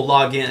 it will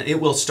log in.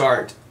 It will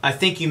start. I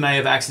think you may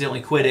have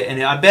accidentally quit it,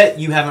 and I bet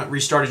you haven't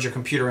restarted your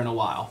computer in a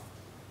while.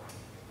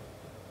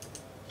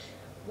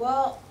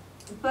 Well,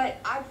 but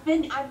I've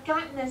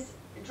gotten this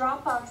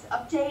Dropbox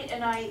update,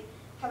 and I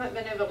haven't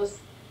been able to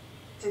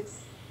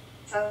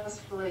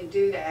successfully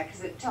do that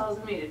because it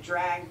tells me to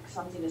drag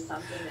something to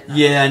something. And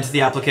yeah, into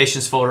the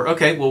applications folder.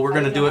 Okay, well, we're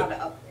going to do it.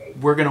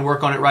 We're going to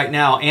work on it right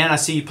now. Ann, I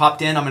see you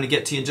popped in. I'm going to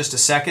get to you in just a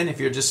second if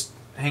you're just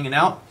hanging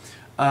out.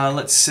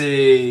 Let's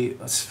see.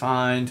 Let's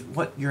find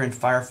what you're in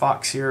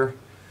Firefox here.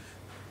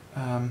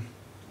 You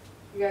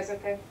guys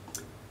okay?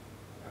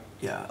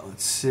 Yeah,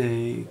 let's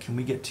see. Can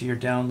we get to your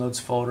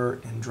downloads folder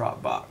in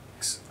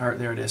Dropbox? All right,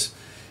 there it is.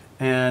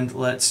 And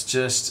let's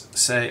just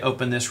say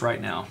open this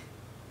right now.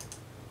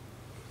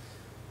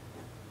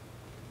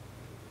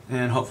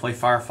 And hopefully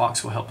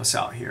Firefox will help us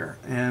out here.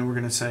 And we're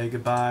going to say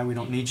goodbye. We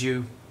don't need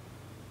you.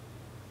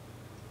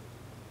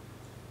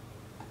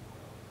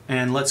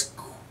 And let's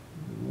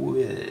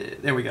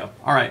quit. There we go.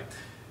 All right.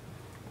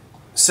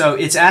 So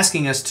it's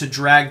asking us to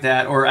drag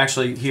that, or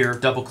actually here,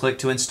 double click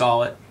to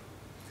install it.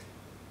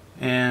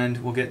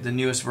 And we'll get the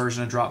newest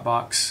version of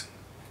Dropbox.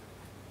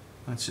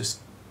 Let's just,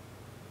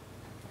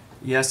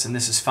 yes, and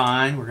this is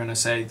fine. We're going to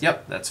say,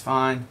 yep, that's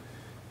fine.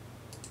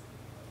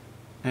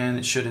 And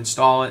it should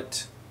install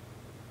it.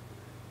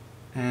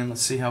 And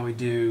let's see how we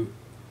do.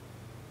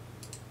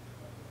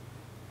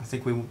 I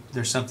think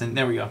there's something,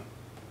 there we go.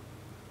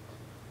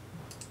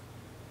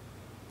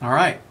 All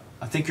right,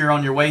 I think you're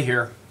on your way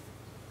here.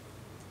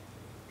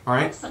 All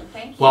right. Awesome,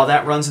 thank you. While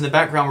that runs in the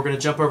background, we're going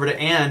to jump over to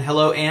Ann.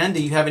 Hello, Ann.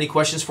 Do you have any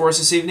questions for us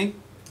this evening?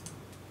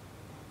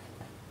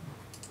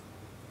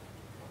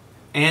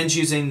 Ann's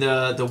using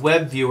the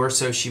web viewer,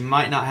 so she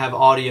might not have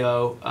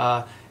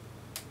audio.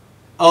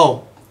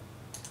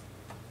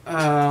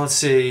 Let's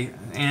see.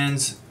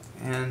 And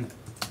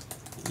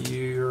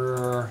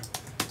you're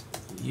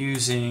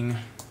using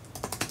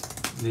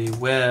the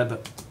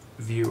web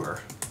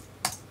viewer,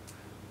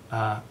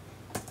 not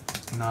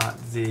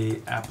the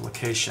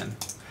application.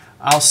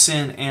 I'll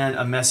send Ann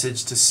a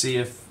message to see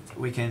if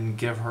we can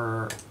give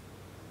her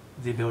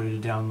the ability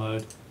to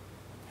download.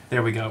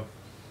 There we go.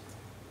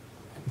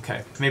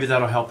 Okay, maybe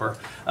that'll help her.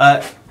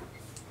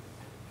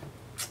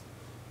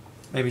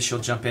 Maybe she'll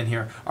jump in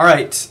here. All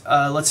right,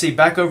 let's see.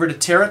 Back over to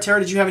Tara. Tara,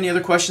 did you have any other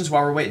questions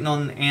while we're waiting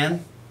on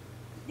Ann?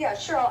 Yeah,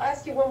 sure. I'll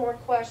ask you one more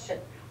question.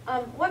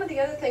 One of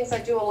the other things I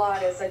do a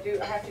lot is I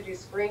have to do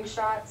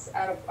screenshots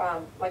out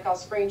of, like I'll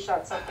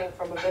screenshot something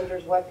from a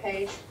vendor's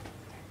webpage.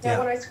 Now,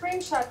 when I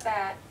screenshot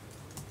that,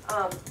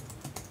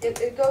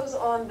 it goes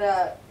on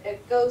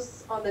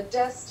the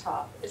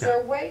desktop. Is there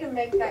a way to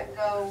make that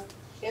go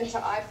into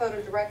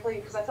iPhoto directly?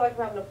 Because I feel like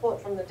I'm having to pull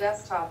it from the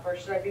desktop, or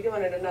should I be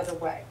doing it another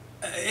way?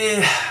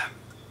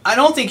 I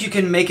don't think you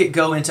can make it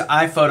go into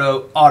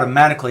iPhoto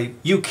automatically.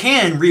 You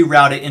can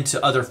reroute it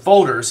into other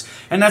folders,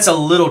 and that's a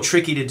little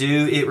tricky to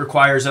do. It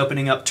requires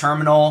opening up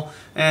Terminal,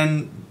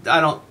 and I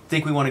don't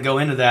think we want to go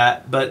into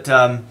that. But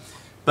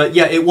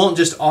yeah, it won't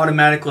just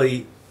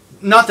automatically.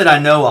 Not that I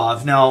know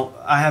of. Now,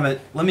 I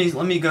haven't. Let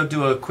me go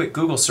do a quick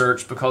Google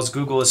search because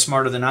Google is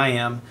smarter than I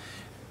am.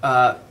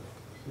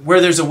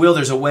 Where there's a will,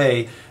 there's a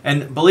way,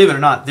 and believe it or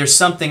not, there's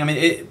something. I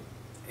mean,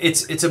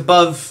 it's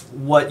above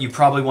what you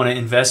probably want to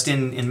invest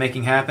in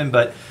making happen,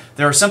 but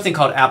there are something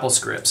called Apple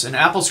scripts, and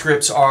Apple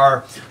scripts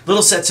are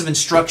little sets of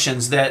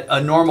instructions that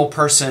a normal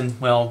person,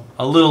 well,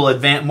 a little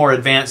more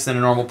advanced than a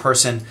normal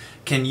person,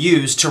 can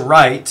use to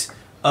write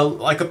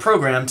like a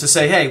program to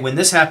say, hey, when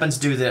this happens,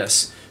 do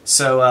this.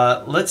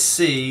 So let's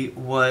see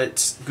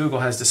what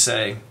Google has to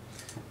say.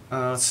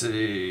 Let's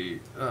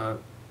see,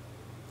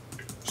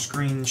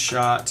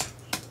 screenshot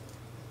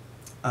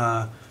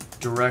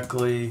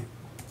directly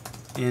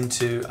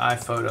into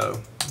iPhoto.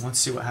 Let's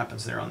see what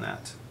happens there on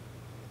that.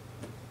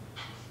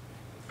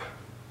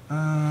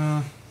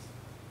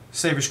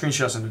 Save your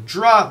screenshots into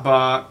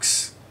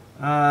Dropbox.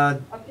 I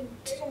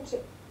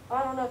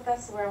don't know if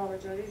that's the way I want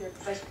to do it either,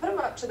 because I put them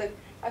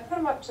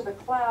up to the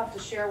cloud to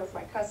share with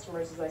my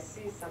customers as I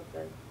see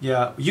something.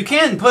 Yeah, you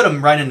can put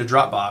them right into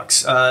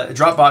Dropbox.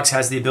 Dropbox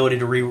has the ability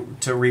to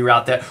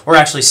reroute that, or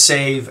actually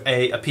save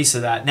a piece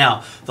of that.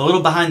 Now, the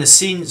little behind the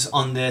scenes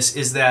on this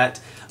is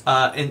that,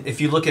 and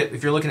if you're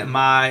looking at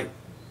my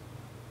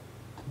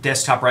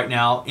desktop right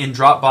now in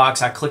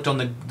Dropbox, I clicked on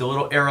the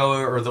little arrow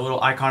or the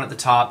little icon at the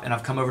top, and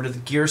I've come over to the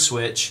gear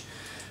switch.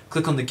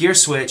 Click on the gear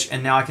switch,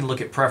 and now I can look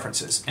at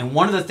preferences. And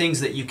one of the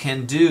things that you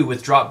can do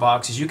with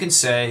Dropbox is you can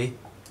say,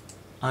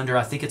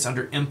 I think it's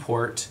under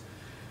import,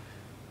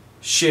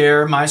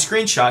 share my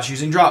screenshots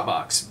using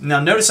Dropbox. Now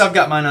notice I've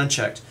got mine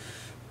unchecked.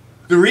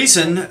 The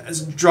reason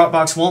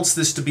Dropbox wants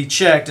this to be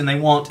checked, and they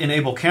want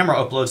enable camera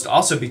uploads to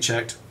also be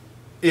checked,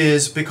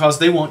 is because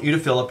they want you to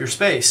fill up your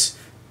space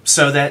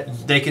so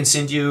that they can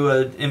send you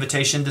an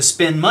invitation to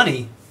spend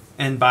money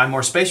and buy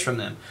more space from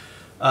them.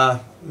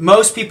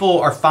 Most people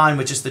are fine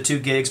with just the 2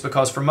 gigs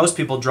because for most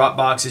people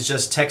Dropbox is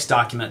just text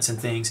documents and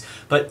things.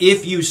 But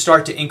if you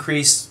start to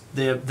increase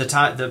the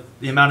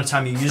amount of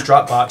time you use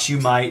Dropbox, you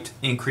might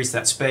increase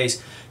that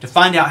space. To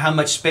find out how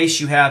much space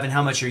you have and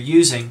how much you're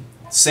using,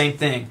 same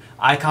thing.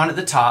 Icon at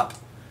the top,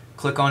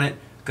 click on it,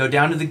 go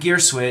down to the gear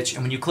switch,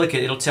 and when you click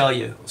it, it'll tell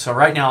you. So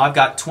right now I've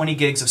got 20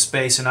 gigs of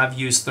space and I've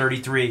used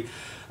 33%.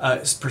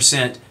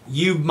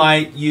 You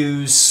might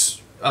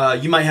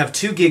have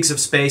 2 gigs of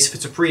space if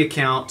it's a free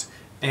account,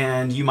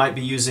 and you might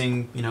be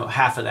using,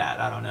 half of that.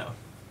 I don't know.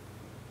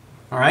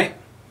 All right?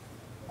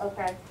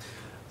 Okay.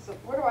 So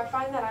where do I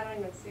find that? I don't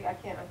even see. I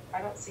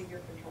don't see your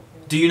control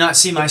panel. Do you not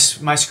see my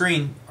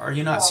screen? Are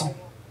you not seeing? What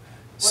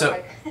So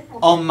do I-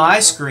 on my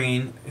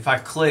screen, if I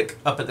click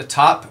up at the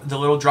top, the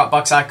little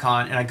Dropbox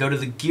icon, and I go to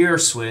the gear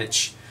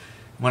switch,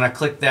 when I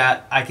click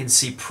that, I can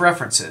see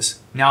preferences.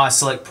 Now I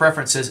select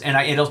preferences, and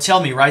it'll tell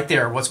me right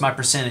there what's my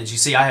percentage. You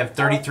see, I have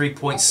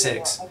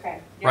 33.6 Okay.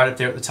 right up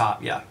there at the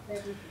top. Yeah,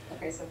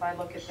 Okay, so if I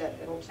look at that,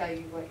 it'll tell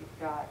you what you've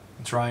got.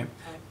 that's right.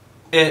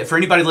 For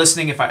anybody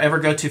listening, if I ever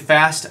go too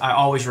fast, I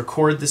always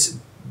record this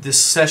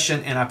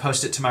session and I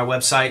post it to my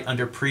website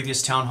under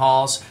previous town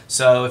halls.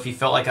 So if you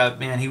felt like,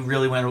 man, he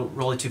really went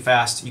really too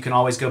fast, you can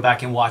always go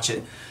back and watch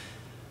it.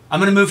 I'm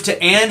going to move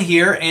to Ann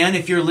here. Ann,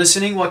 if you're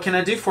listening, what can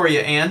I do for you,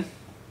 Ann?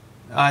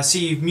 I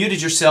see you've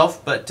muted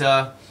yourself, but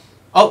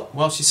oh,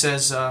 well, she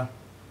says,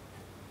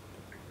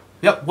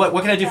 yep.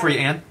 What can I do for you,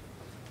 Ann?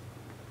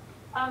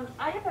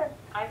 I have an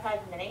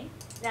iPad Mini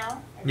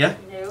now. Yeah.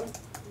 New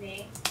to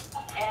me.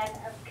 And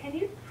can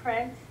you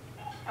print?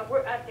 I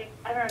don't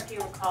know if you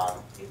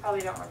recall. You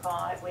probably don't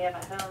recall. We have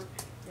a home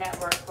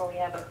network where we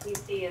have a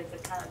PC as a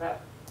kind of a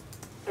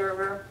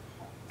server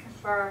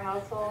for our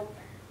household,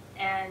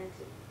 and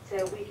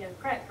so we can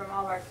print from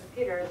all our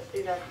computers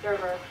through that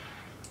server.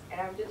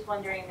 And I'm just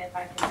wondering if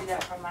I can do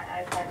that from my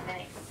iPad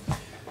Mini.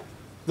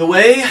 The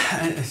way,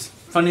 it's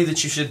funny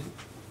that you should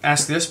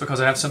ask this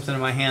because I have something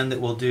in my hand that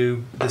will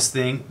do this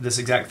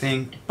exact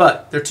thing.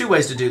 But there are 2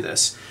 ways to do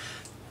this.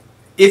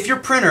 If your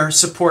printer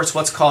supports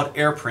what's called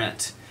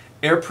AirPrint.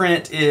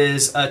 AirPrint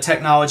is a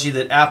technology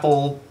that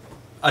Apple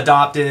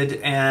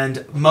adopted,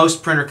 and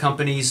most printer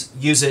companies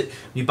use it.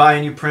 You buy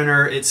a new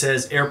printer, it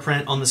says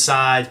AirPrint on the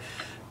side.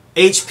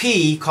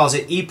 HP calls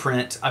it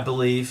ePrint, I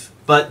believe,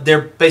 but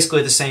they're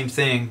basically the same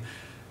thing.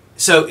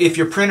 So if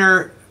your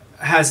printer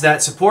has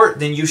that support,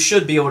 then you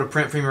should be able to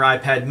print from your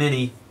iPad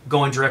Mini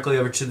going directly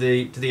over to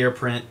the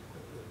AirPrint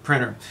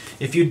printer.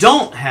 If you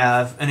don't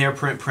have an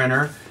AirPrint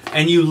printer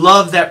and you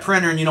love that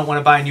printer and you don't want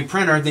to buy a new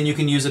printer, then you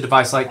can use a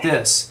device like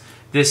this.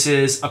 This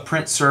is a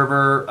print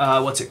server.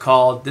 What's it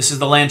called? This is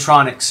the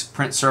Lantronix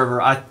print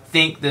server. I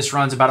think this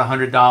runs about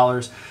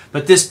 $100,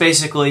 but this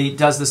basically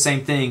does the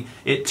same thing.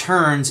 It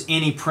turns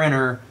any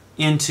printer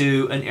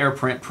into an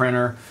AirPrint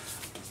printer.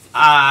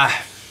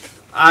 I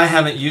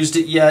haven't used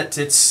it yet.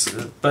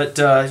 But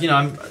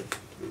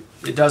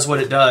it does what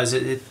it does.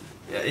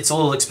 It's a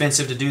little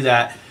expensive to do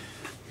that,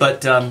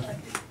 but You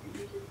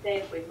should say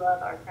if we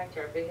love our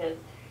printer, because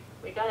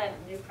we got a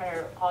new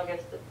printer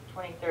August of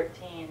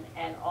 2013,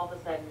 and all of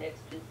a sudden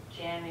it's just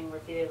jamming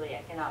repeatedly.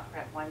 I cannot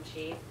print one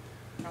sheet,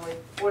 and we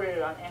ordered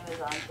it on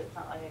Amazon, so it's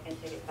not like I can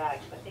take it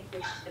back. So I think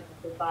we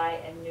should buy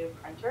a new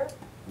printer.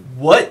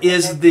 what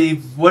is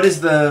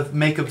the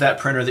make of that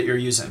printer that you're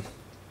using?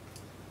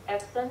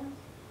 Epson.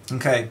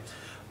 Okay,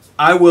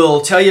 I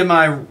will tell you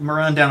my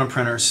rundown on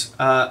printers.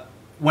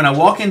 When I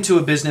walk into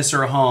a business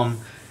or a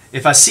home,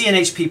 if I see an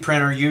HP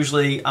printer,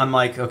 usually I'm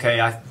like,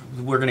 okay,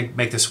 we're going to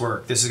make this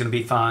work. This is going to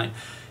be fine.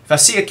 If I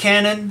see a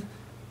Canon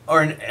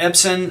or an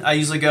Epson, I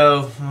usually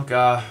go, oh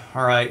God,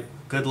 all right,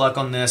 good luck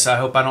on this. I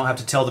hope I don't have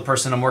to tell the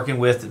person I'm working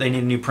with that they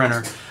need a new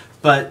printer.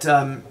 But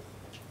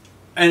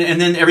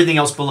and then everything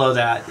else below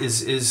that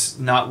is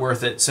not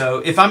worth it. So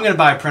if I'm going to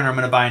buy a printer, I'm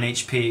going to buy an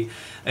HP.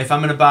 If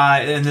I'm going to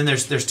buy, and then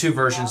there's 2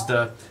 versions,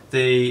 the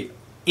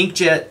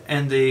inkjet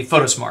and the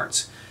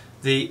Photosmarts.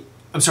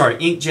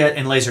 Inkjet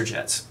and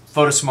LaserJets.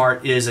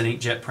 Photosmart is an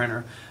inkjet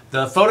printer.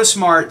 The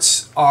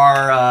Photosmarts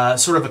are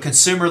sort of a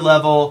consumer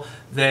level.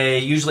 They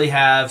usually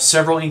have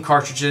several ink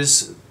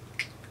cartridges,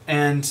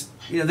 and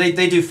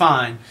they do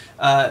fine.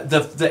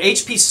 The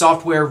HP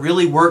software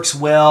really works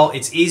well.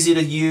 It's easy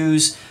to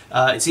use.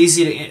 It's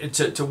easy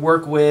to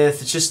work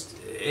with. It's just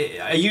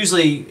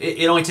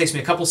it only takes me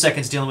a couple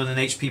seconds dealing with an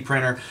HP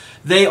printer.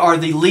 They are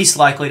the least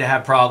likely to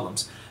have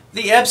problems.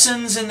 The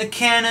Epsons and the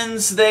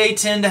Canons, they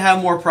tend to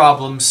have more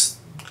problems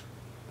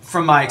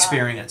from my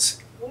experience.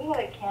 We had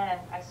a Canon,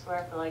 I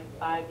swear, for like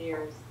 5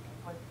 years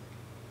with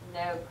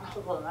no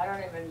problem. I don't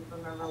even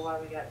remember why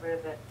we got rid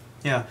of it.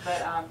 Yeah.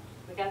 But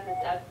we got this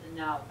Epson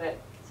now. But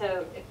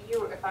so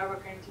if I were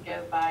going to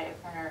go buy a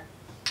printer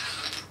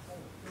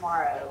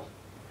tomorrow,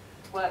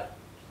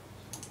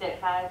 that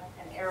has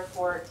an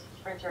airport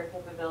printer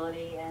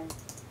capability, and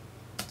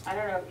I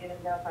don't even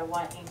know if I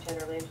want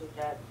inkjet or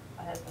LaserJet.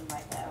 My husband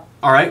might know.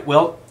 All right.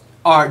 Well,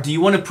 do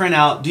you want to print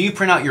out? Do you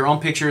print out your own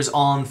pictures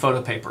on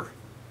photo paper?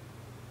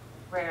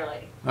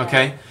 Rarely.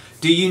 Okay. No.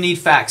 Do you need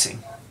faxing?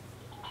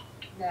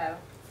 No.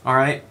 All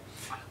right.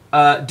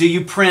 Do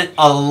you print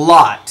a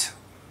lot?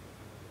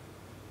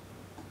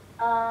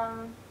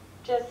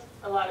 Just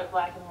a lot of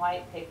black and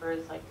white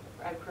papers, like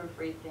I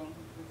proofread things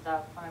and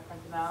stuff when I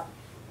print them out.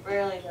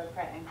 Rarely do I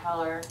print in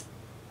color.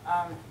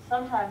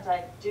 Sometimes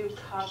I do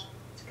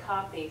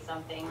copy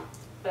something,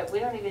 but we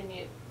don't even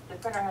use, the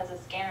printer has a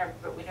scanner,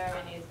 but we don't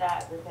even use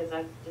that because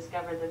I've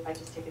discovered that if I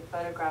just take a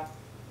photograph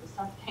of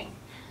something,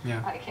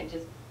 Yeah. I can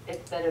just,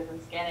 it's better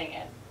than scanning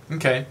it.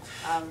 Okay.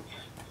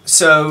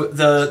 So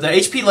the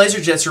HP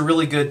LaserJets are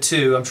really good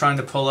too. I'm trying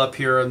to pull up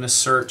here on this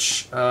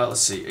search.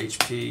 Let's see,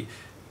 HP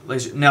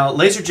laser. Now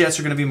LaserJets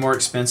are going to be more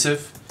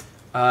expensive.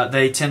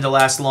 They tend to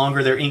last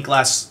longer. Their ink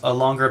lasts a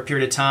longer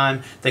period of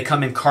time. They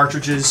come in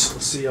cartridges.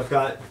 Let's see, I've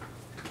got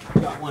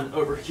one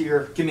over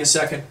here. Give me a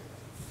second.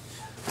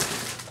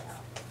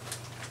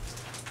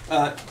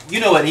 You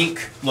know what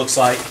ink looks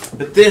like,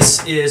 but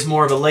this is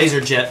more of a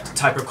LaserJet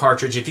type of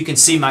cartridge. If you can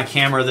see my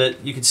camera,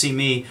 that you can see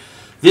me.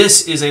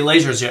 This is a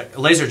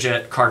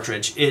LaserJet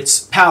cartridge. It's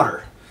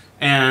powder,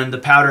 and the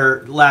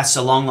powder lasts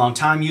a long, long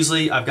time.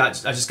 Usually, I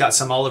just got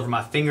some all over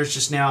my fingers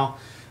just now,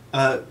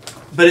 but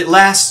it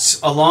lasts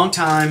a long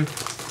time.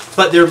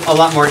 But they're a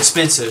lot more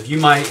expensive. You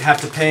might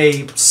have to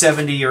pay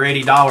 $70 or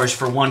 $80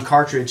 for one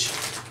cartridge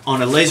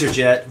on a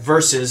LaserJet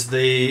versus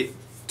the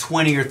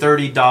 $20 or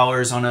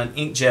 $30 on an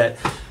inkjet.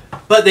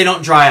 But they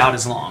don't dry out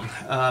as long.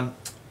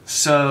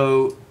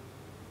 So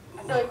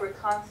I feel like we're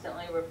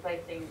constantly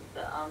replacing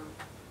the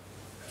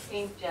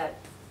inkjet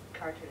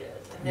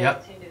cartridges, and they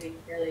Yep. seem to be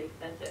fairly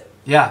expensive.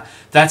 yeah,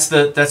 that's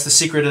the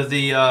secret of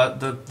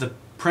the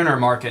printer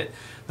market.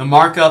 The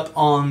markup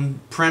on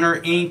printer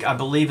ink, I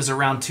believe, is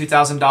around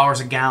 $2,000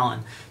 a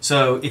gallon.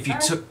 So if you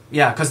took,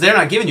 yeah, because they're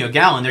not giving you a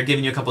gallon, they're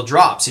giving you a couple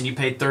drops, and you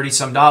paid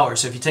 $30-some.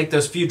 So if you take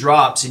those few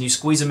drops and you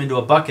squeeze them into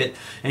a bucket,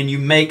 and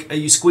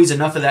you squeeze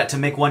enough of that to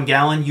make 1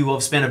 gallon, you will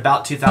have spent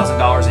about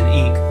 $2,000 in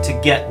ink to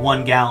get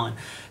 1 gallon.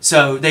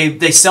 So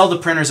they sell the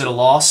printers at a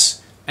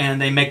loss,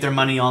 and they make their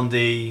money on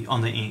the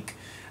ink.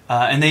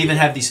 And they even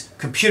have these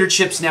computer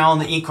chips now on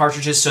the ink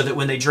cartridges so that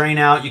when they drain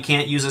out, you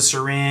can't use a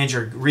syringe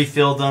or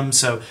refill them.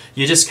 So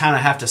you just kind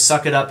of have to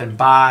suck it up and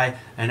buy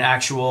an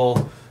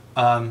actual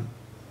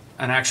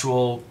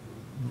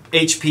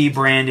HP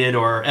branded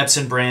or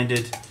Epson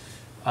branded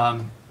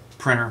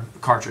printer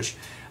cartridge.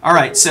 All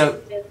right, so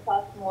Does it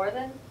cost more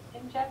than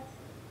inkjets?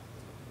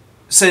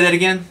 say that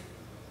again.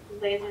 Do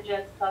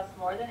LaserJets cost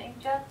more than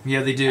inkjets?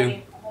 Yeah, they do. I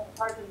mean, the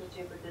cartridge is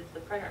cheaper, does the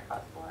printer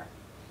cost more?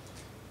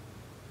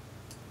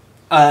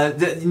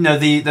 The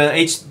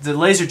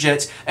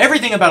LaserJets.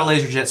 Everything about a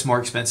LaserJet's more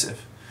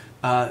expensive.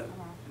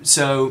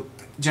 So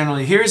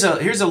generally, here's a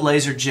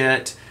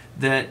LaserJet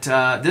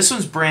that this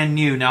one's brand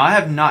new. Now I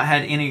have not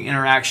had any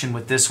interaction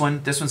with this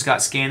one. This one's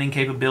got scanning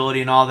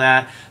capability and all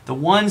that. The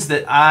ones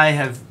that I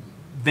have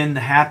been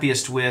the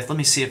happiest with. Let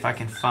me see if I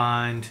can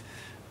find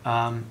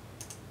the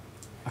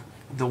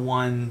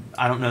one.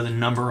 I don't know the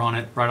number on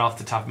it right off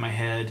the top of my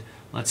head.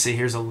 Let's see.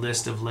 Here's a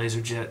list of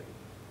LaserJet.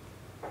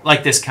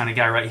 Like this kind of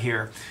guy right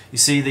here. You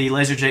see the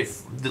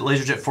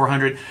LaserJet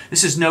 400?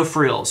 This is no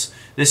frills.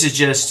 This is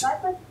just... If I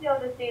would be able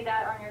to see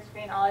that on your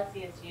screen, all I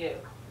see is you.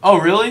 Oh,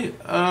 really?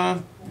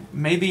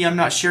 Maybe I'm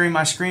not sharing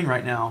my screen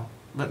right now.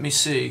 Let me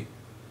see.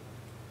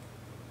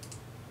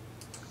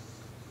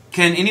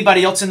 Can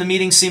anybody else in the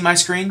meeting see my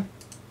screen?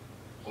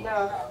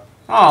 No.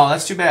 Oh,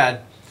 that's too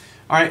bad.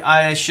 All right,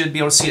 I should be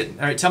able to see it.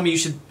 All right, tell me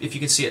if you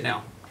can see it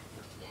now.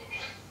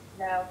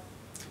 No.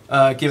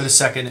 Give it a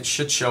second. It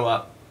should show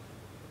up.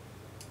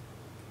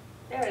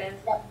 There it is.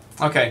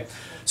 Okay,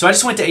 so I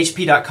just went to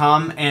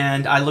HP.com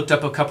and I looked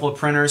up a couple of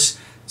printers.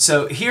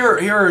 So here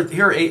are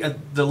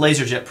the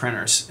LaserJet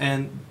printers,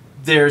 and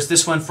there's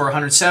this one for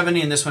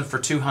 170 and this one for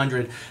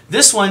 200.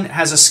 This one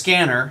has a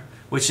scanner,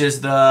 which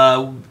is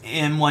the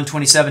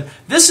M127.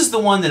 This is the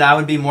one that I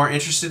would be more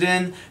interested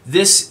in.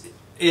 This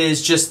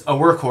is just a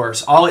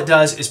workhorse. All it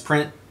does is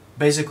print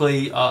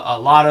basically a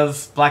lot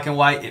of black and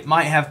white. It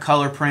might have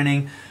color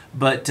printing,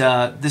 but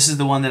this is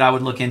the one that I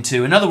would look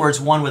into. In other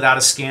words, one without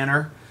a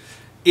scanner.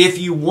 If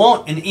you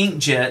want an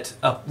inkjet,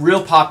 a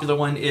real popular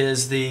one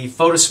is the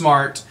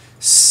PhotoSmart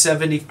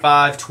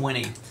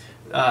 7520.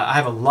 I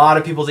have a lot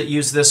of people that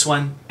use this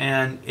one,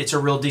 and it's a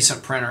real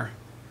decent printer.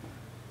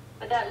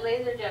 But that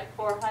LaserJet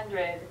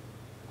 400,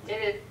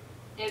 it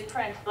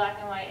prints black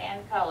and white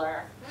and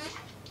color.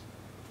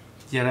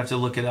 Yeah, I'd have to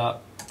look it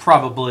up.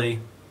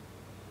 Probably.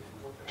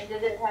 And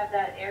does it have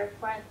that air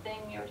print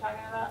thing you were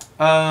talking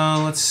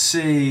about? Let's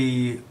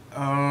see.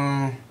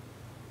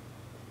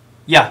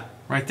 Yeah,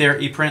 right there,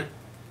 ePrint.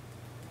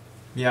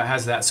 Yeah, it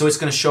has that. So it's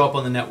going to show up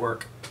on the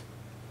network.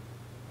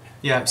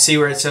 Yeah, see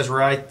where it says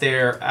right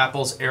there,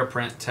 Apple's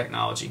AirPrint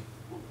technology.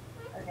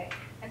 Okay.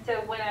 And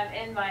so when I'm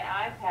in my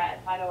iPad,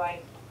 how do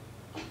I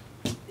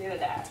do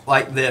that?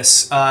 Like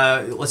this.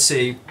 Let's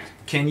see.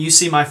 Can you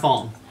see my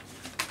phone?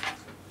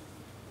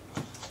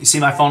 You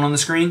see my phone on the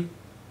screen?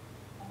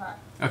 Uh-huh.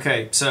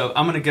 Okay, so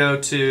I'm going to go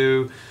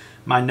to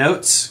my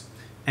notes,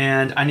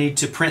 and I need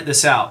to print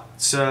this out.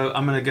 So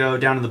I'm going to go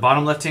down in the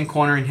bottom left-hand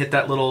corner and hit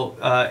that little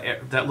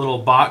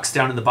box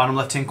down in the bottom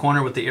left-hand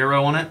corner with the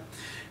arrow on it.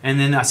 And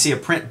then I see a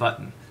print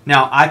button.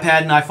 Now,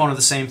 iPad and iPhone are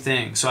the same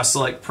thing. So I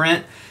select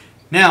print.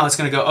 Now it's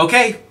going to go,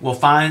 okay, well,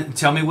 fine,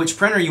 tell me which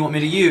printer you want me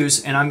to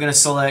use, and I'm going to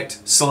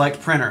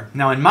select printer.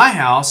 Now in my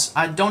house,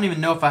 I don't even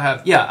know if I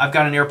have, yeah, I've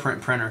got an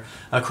AirPrint printer.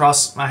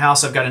 Across my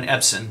house, I've got an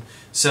Epson.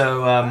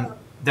 So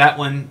that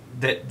one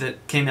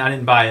that came, I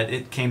didn't buy it,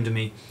 it came to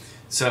me.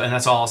 So, and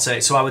that's all I'll say.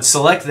 So I would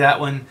select that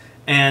one,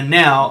 and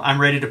now I'm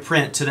ready to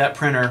print to that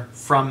printer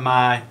from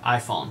my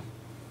iPhone.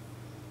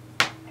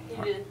 Can you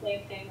do the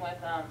same thing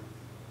with a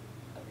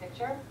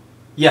picture?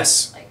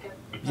 Yes. Like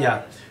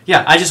Yeah.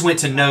 Yeah, I just went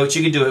to notes.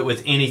 You can do it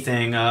with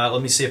anything.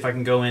 Let me see if I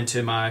can go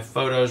into my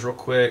photos real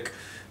quick.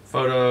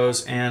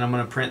 Photos, and I'm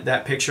going to print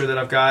that picture that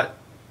I've got.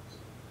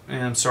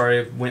 And I'm sorry,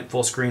 I went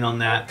full screen on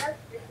that.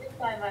 This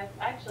time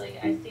actually,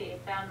 I see, I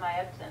found my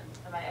Epson.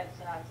 And my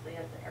Epson obviously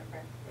has an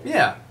AirPrint.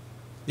 Yeah.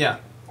 Yeah.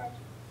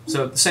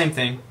 So, the same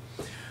thing.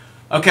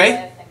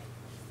 Okay.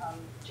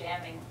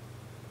 Jamming.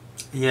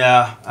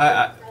 Yeah.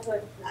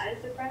 What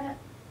size to print it?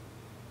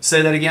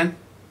 Say that again?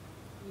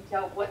 You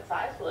tell what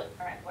size will it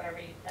print, whatever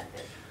you send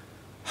it.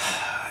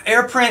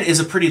 AirPrint is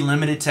a pretty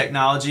limited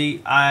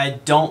technology. I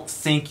don't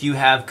think you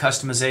have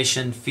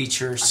customization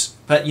features.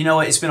 But you know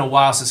what? It's been a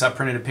while since I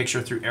printed a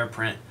picture through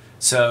AirPrint.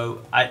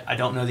 So I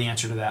don't know the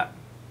answer to that.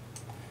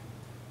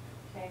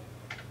 Okay.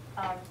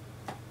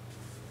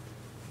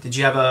 Did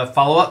you have a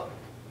follow-up?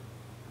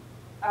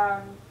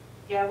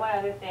 Yeah, one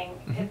other thing.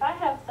 If I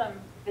have some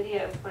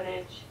video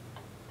footage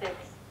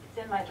it's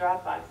in my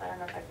Dropbox, I don't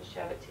know if I can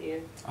show it to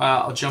you.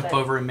 I'll jump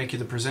over and make you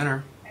the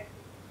presenter. Okay.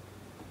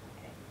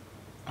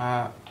 Uh,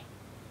 I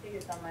think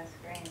it's on my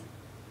screen.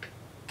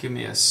 Give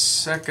me a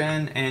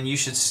second, and you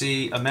should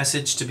see a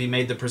message to be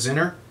made the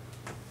presenter.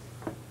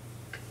 Okay.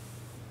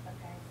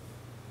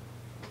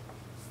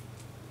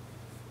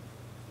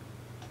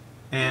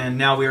 And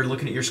now we are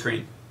looking at your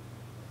screen.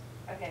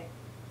 Okay.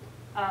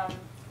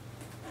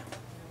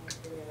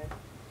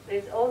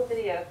 There's old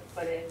video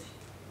footage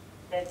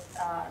that's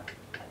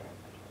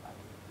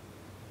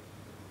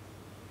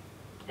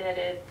that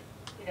is,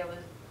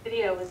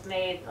 video was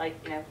made like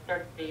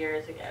 30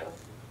 years ago,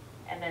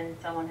 and then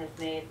someone has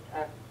made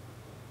a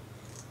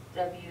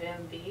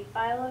WMV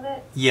file of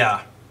it.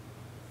 Yeah.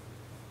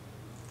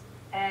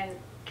 And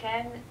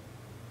can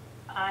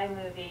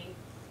iMovie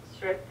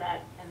strip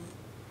that and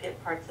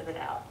get parts of it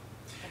out?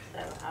 If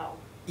so, how?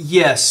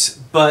 Yes,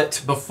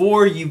 but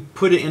before you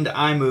put it into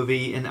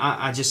iMovie, and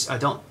I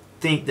don't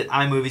think that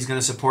iMovie is going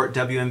to support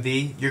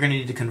WMV, you're going to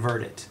need to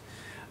convert it.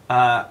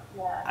 Yeah.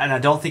 And I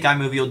don't think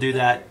iMovie will do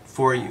that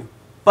for you.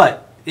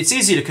 But it's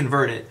easy to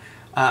convert it.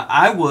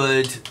 I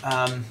would,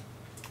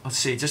 let's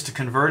see, just to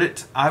convert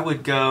it, I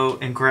would go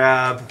and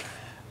grab,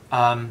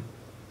 I'll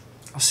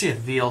see if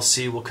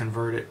VLC will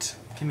convert it.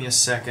 Give me a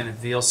second.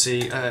 If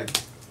VLC,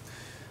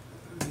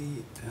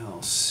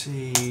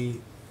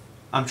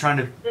 I'm trying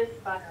to... This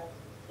file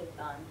is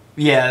done.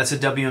 Yeah, that's a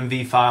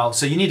WMV file.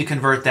 So you need to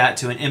convert that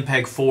to an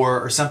MPEG-4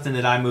 or something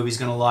that iMovie's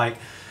going to like.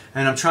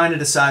 And I'm trying to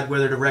decide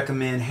whether to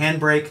recommend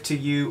Handbrake to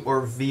you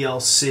or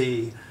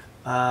VLC.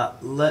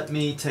 Let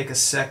me take a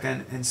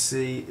second and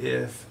see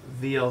if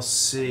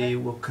VLC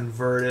will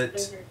convert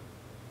it.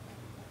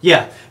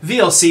 Yeah,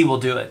 VLC will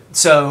do it.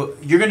 So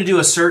you're going to do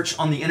a search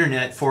on the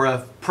internet for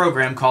a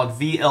program called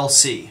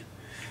VLC.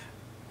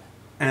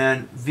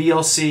 And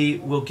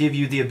VLC will give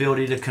you the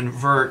ability to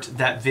convert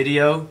that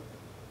video.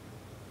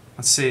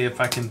 Let's see if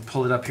I can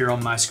pull it up here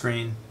on my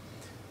screen.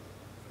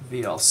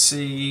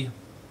 VLC.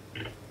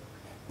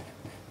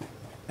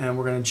 And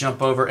we're going to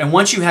jump over. And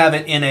once you have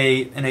it in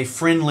a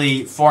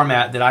friendly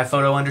format that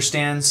iPhoto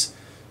understands,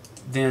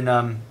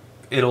 then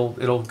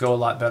it'll go a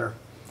lot better.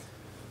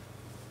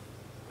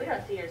 We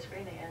don't see your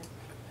screen again,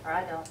 or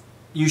I don't.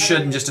 You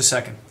should in just a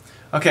second.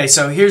 Okay,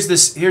 so here's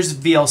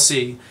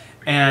VLC,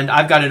 and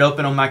I've got it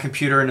open on my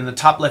computer, and in the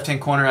top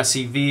left-hand corner I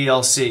see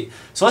VLC.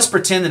 So let's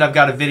pretend that I've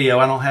got a video.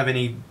 I don't have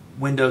any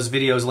Windows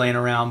videos laying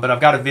around, but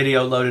I've got a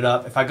video loaded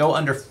up. If I go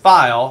under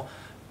File,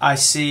 I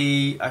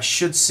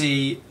should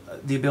see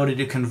the ability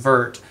to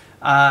convert.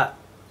 I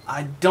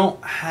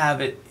don't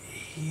have it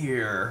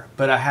here,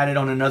 but I had it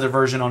on another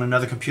version on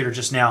another computer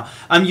just now.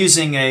 I'm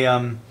using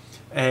a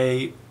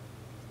beta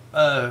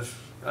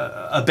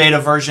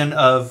version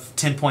of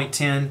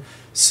 10.10,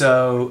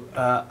 so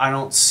I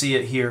don't see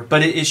it here,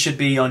 but it should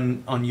be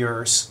on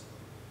yours.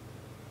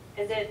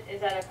 Is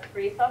that a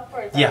free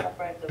software? Or is that Yeah,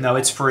 software no,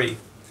 it's free.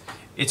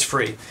 It's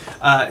free.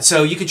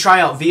 So you can try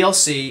out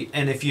VLC,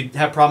 and if you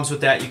have problems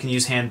with that, you can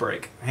use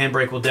Handbrake.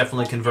 Handbrake will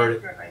definitely convert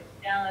it.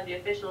 Download the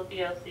official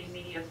VLC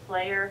media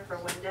player for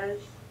Windows.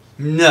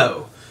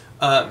 No.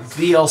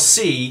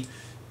 VLC,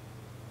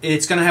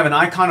 it's going to have an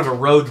icon of a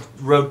road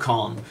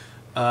column.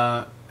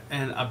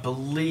 And I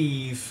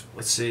believe,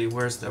 let's see,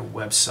 where's the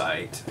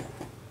website?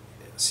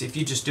 See, if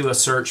you just do a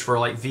search for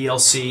like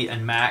VLC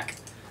and Mac,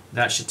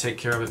 that should take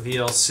care of it.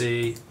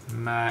 VLC,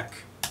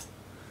 Mac.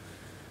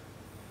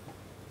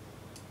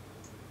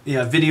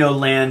 Yeah,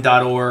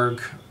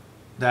 videoland.org.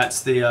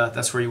 That's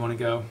where you want to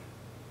go.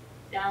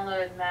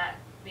 Download Mac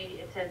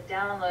media. It says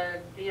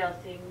download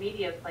VLC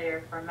media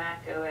player for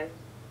Mac OS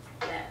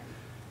 10.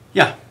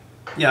 Yeah,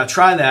 Yeah,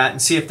 try that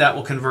and see if that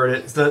will convert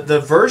it. The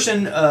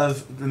version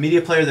of the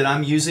media player that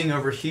I'm using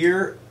over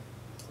here,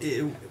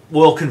 it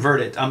will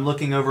convert it. I'm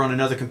looking over on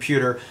another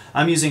computer.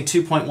 I'm using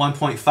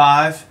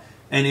 2.1.5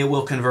 and it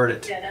will convert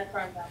it. Yeah, that's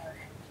where I'm going.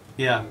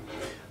 Yeah.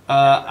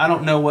 I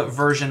don't know what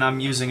version I'm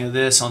using of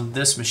this on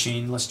this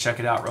machine. Let's check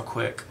it out real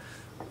quick.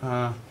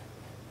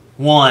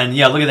 1.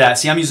 Yeah, look at that.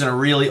 See, I'm using a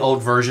really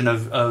old version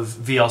of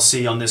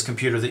VLC on this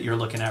computer that you're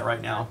looking at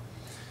right now.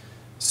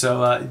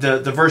 So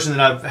the version that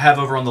I have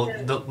over on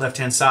the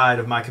left-hand side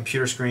of my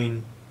computer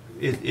screen,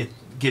 it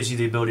gives you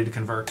the ability to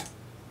convert.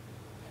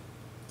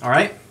 All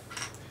right?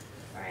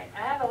 All right, I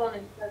have a whole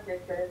new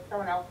subject, but it's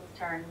someone else's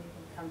turn. You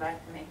can come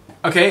back to me.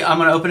 Okay, I'm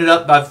going to open it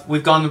up.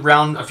 We've gone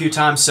around a few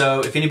times,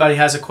 so if anybody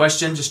has a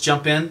question, just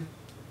jump in.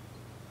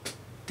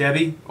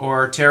 Debbie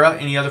or Tara,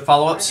 any other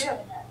follow-ups?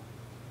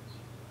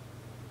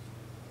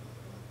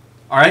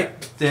 All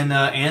right, then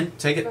Ann,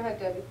 take it. Go ahead,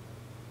 Debbie.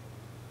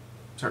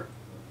 Sorry.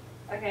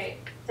 Okay,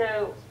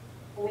 so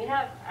we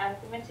have, as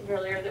you mentioned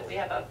earlier, that we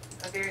have a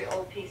very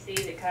old PC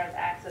that kind of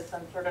acts as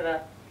some sort of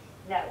a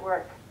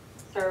network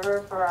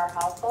server for our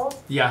household.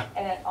 Yeah.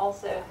 And it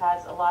also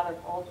has a lot of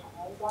old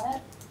files on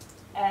it.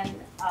 And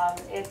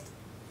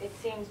it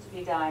seems to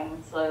be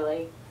dying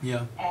slowly.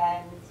 Yeah.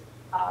 And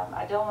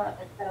I don't want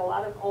to, it's got a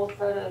lot of old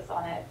photos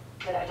on it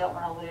that I don't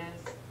want to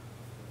lose.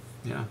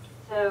 Yeah.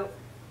 So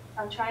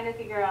I'm trying to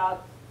figure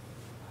out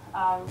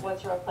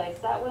what to replace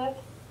that with.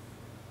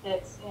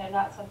 It's, you know,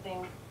 not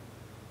something,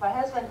 my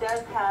husband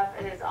does have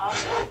in his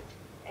office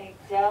a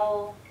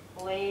Dell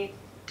Blade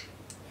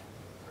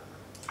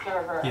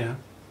server. Yeah.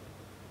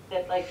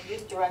 That like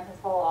used to run his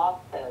whole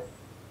office.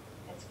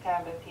 It's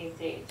kind of a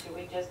PC. Should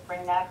we just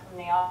bring that from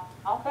the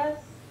office?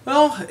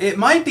 Well, it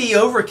might be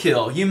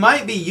overkill. You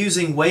might be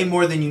using way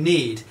more than you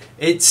need.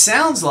 It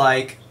sounds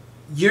like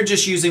you're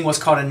just using what's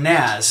called a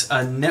NAS,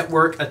 a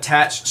network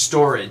attached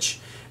storage.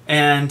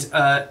 And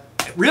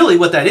really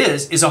what that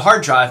is a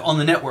hard drive on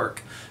the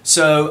network.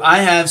 So I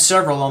have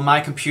several on my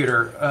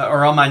computer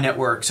or on my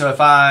network. So if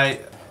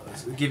I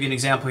give you an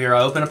example here,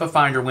 I open up a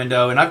Finder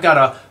window and I've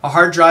got a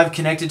hard drive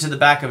connected to the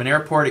back of an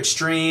Airport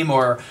Extreme,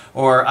 or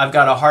I've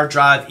got a hard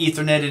drive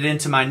Etherneted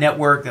into my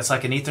network that's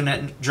like an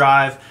Ethernet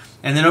drive.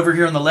 And then over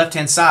here on the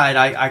left-hand side,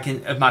 I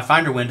can, of my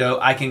Finder window,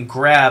 I can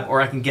grab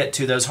or I can get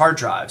to those hard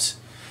drives.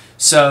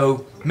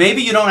 So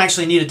maybe you don't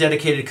actually need a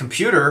dedicated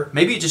computer.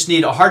 Maybe you just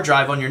need a hard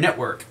drive on your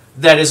network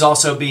that is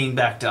also being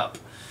backed up.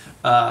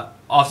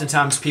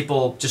 Oftentimes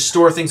people just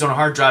store things on a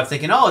hard drive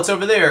thinking, oh, it's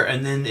over there,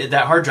 and then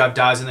that hard drive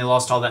dies and they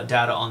lost all that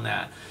data on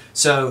that.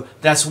 So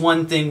that's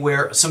one thing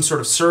where some sort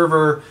of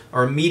server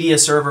or media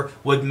server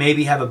would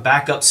maybe have a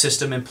backup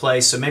system in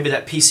place. So maybe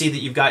that PC that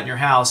you've got in your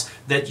house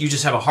that you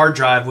just have a hard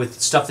drive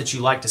with stuff that you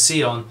like to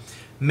see on,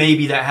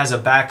 maybe that has a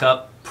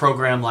backup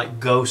program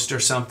like Ghost or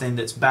something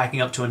that's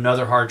backing up to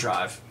another hard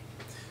drive.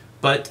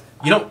 But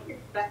you don't... I think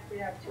it's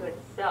backing up to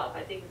itself.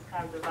 I think it's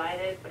kind of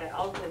divided, but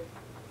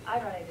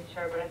I'm not even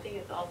sure, but I think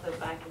it's also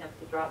backing up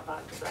to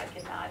Dropbox, but I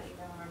cannot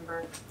even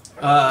remember.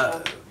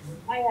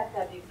 I have to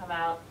have you come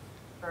out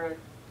for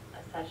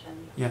a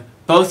session. Yeah,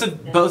 both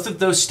of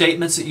those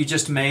statements that you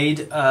just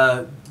made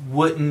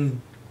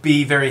wouldn't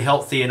be very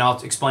healthy, and I'll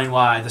explain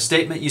why. The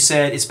statement you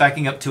said is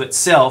backing up to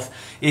itself.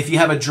 If you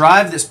have a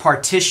drive that's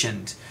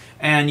partitioned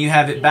and you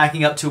have it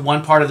backing up to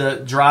one part of the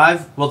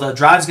drive, well, the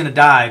drive's going to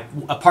die.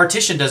 A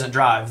partition doesn't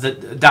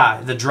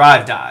the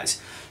drive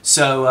dies.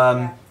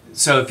 So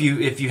so if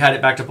you had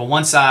it backed up on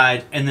one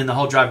side and then the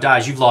whole drive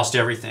dies, you've lost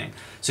everything.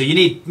 So you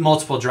need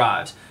multiple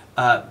drives.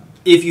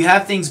 If you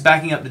have things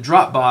backing up to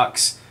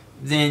Dropbox,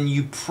 then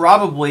you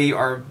probably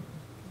are,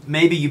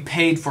 maybe you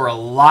paid for a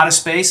lot of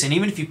space, and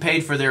even if you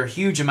paid for their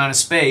huge amount of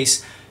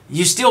space,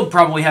 you still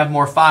probably have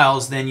more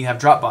files than you have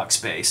Dropbox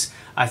space.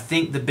 I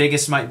think the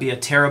biggest might be a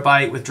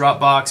terabyte with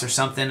Dropbox or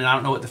something, and I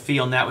don't know what the fee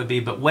on that would be,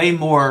 but way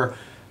more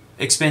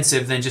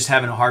expensive than just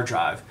having a hard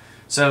drive.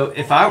 So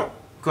if I,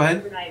 go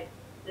ahead. Carbonite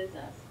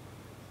business.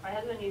 My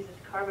husband uses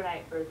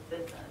Carbonite for his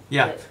business.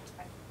 Yeah. But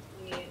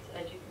we use,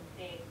 as you can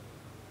see,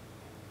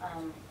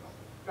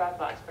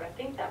 Dropbox, but I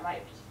think that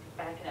might just be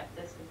backing up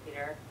this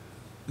computer.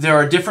 There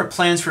are different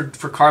plans for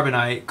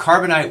Carbonite.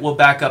 Carbonite will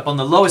back up on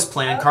the lowest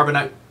plan.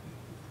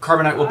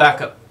 Carbonite will back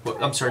up.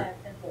 I'm sorry.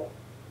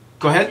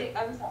 Go ahead.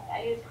 I'm sorry.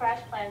 I use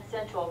Crash Plan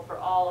Central for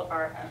all of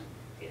our home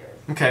computers.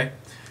 Okay.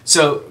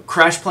 So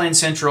Crash Plan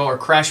Central or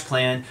Crash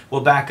Plan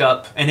will back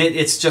up, and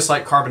it's just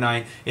like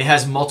Carbonite. It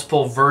has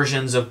multiple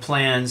versions of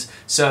plans,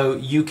 so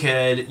you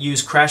could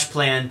use Crash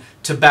Plan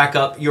to back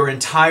up your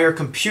entire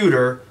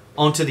computer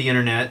onto the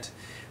internet.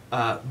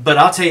 But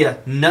I'll tell you,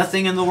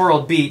 nothing in the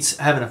world beats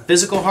having a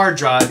physical hard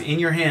drive in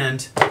your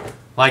hand,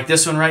 like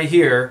this one right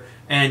here,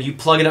 and you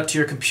plug it up to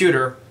your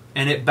computer,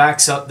 and it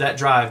backs up that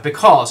drive.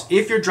 Because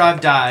if your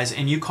drive dies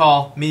and you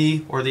call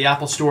me or the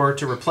Apple Store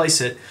to replace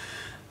it,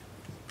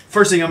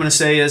 first thing I'm going to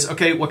say is,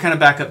 okay, what kind of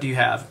backup do you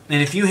have?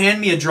 And if you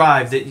hand me a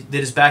drive that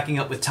is backing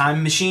up with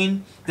Time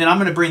Machine, then I'm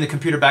going to bring the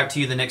computer back to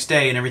you the next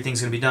day and everything's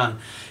going to be done.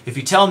 If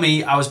you tell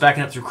me I was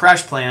backing up through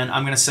Crash Plan,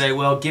 I'm going to say,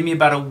 well, give me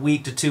about a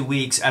week to 2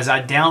 weeks as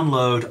I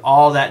download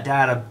all that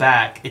data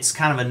back. It's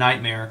kind of a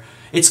nightmare.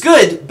 It's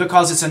good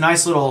because it's a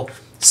nice little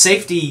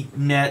safety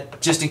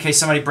net just in case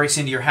somebody breaks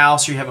into your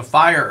house or you have a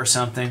fire or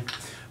something.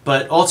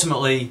 But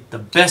ultimately, the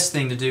best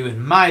thing to do,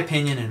 in my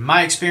opinion, in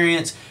my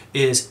experience,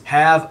 is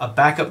have a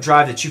backup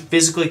drive that you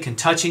physically can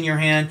touch in your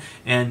hand,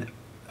 and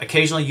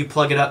occasionally you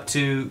plug it up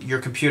to your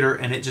computer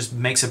and it just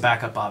makes a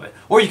backup of it.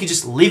 Or you can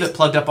just leave it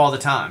plugged up all the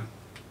time.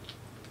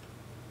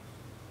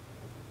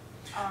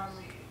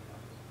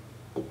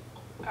 All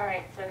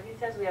right, so he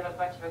says we have a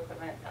bunch of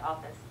equipment at the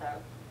office, so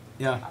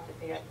Yeah. I'll have to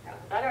figure it out.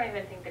 I don't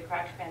even think the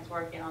Crash Plan's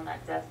working on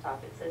that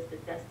desktop. It says the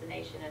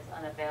destination is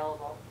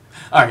unavailable.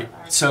 All right,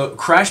 so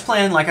Crash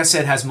Plan, like I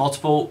said, has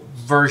multiple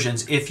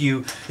versions. If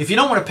you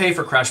don't want to pay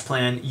for Crash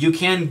Plan, you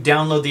can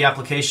download the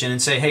application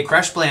and say, hey,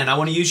 Crash Plan, I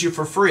want to use you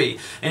for free.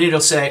 And it'll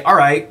say, all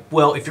right,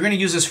 well, if you're going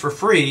to use this for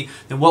free,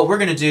 then what we're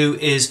going to do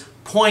is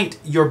point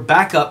your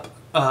backup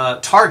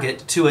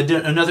target to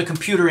another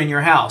computer in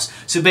your house.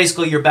 So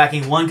basically you're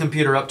backing one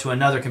computer up to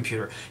another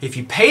computer. If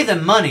you pay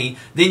them money,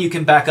 then you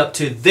can back up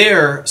to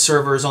their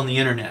servers on the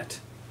internet.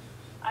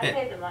 I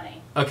paid the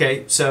money.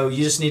 Okay, so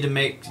you just need to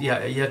make,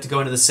 yeah, you have to go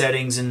into the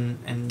settings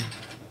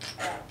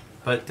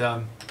but,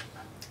 all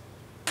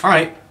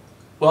right.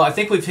 Well, I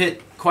think we've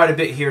hit quite a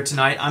bit here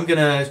tonight. I'm going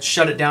to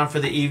shut it down for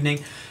the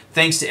evening.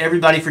 Thanks to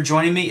everybody for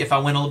joining me. If I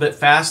went a little bit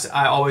fast,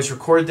 I always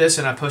record this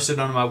and I post it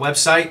on my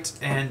website.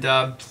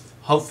 And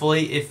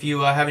hopefully, if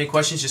you have any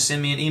questions, just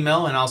send me an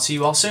email and I'll see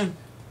you all soon.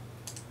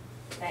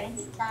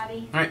 Thanks,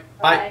 Bobby. All right,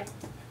 bye. Bye.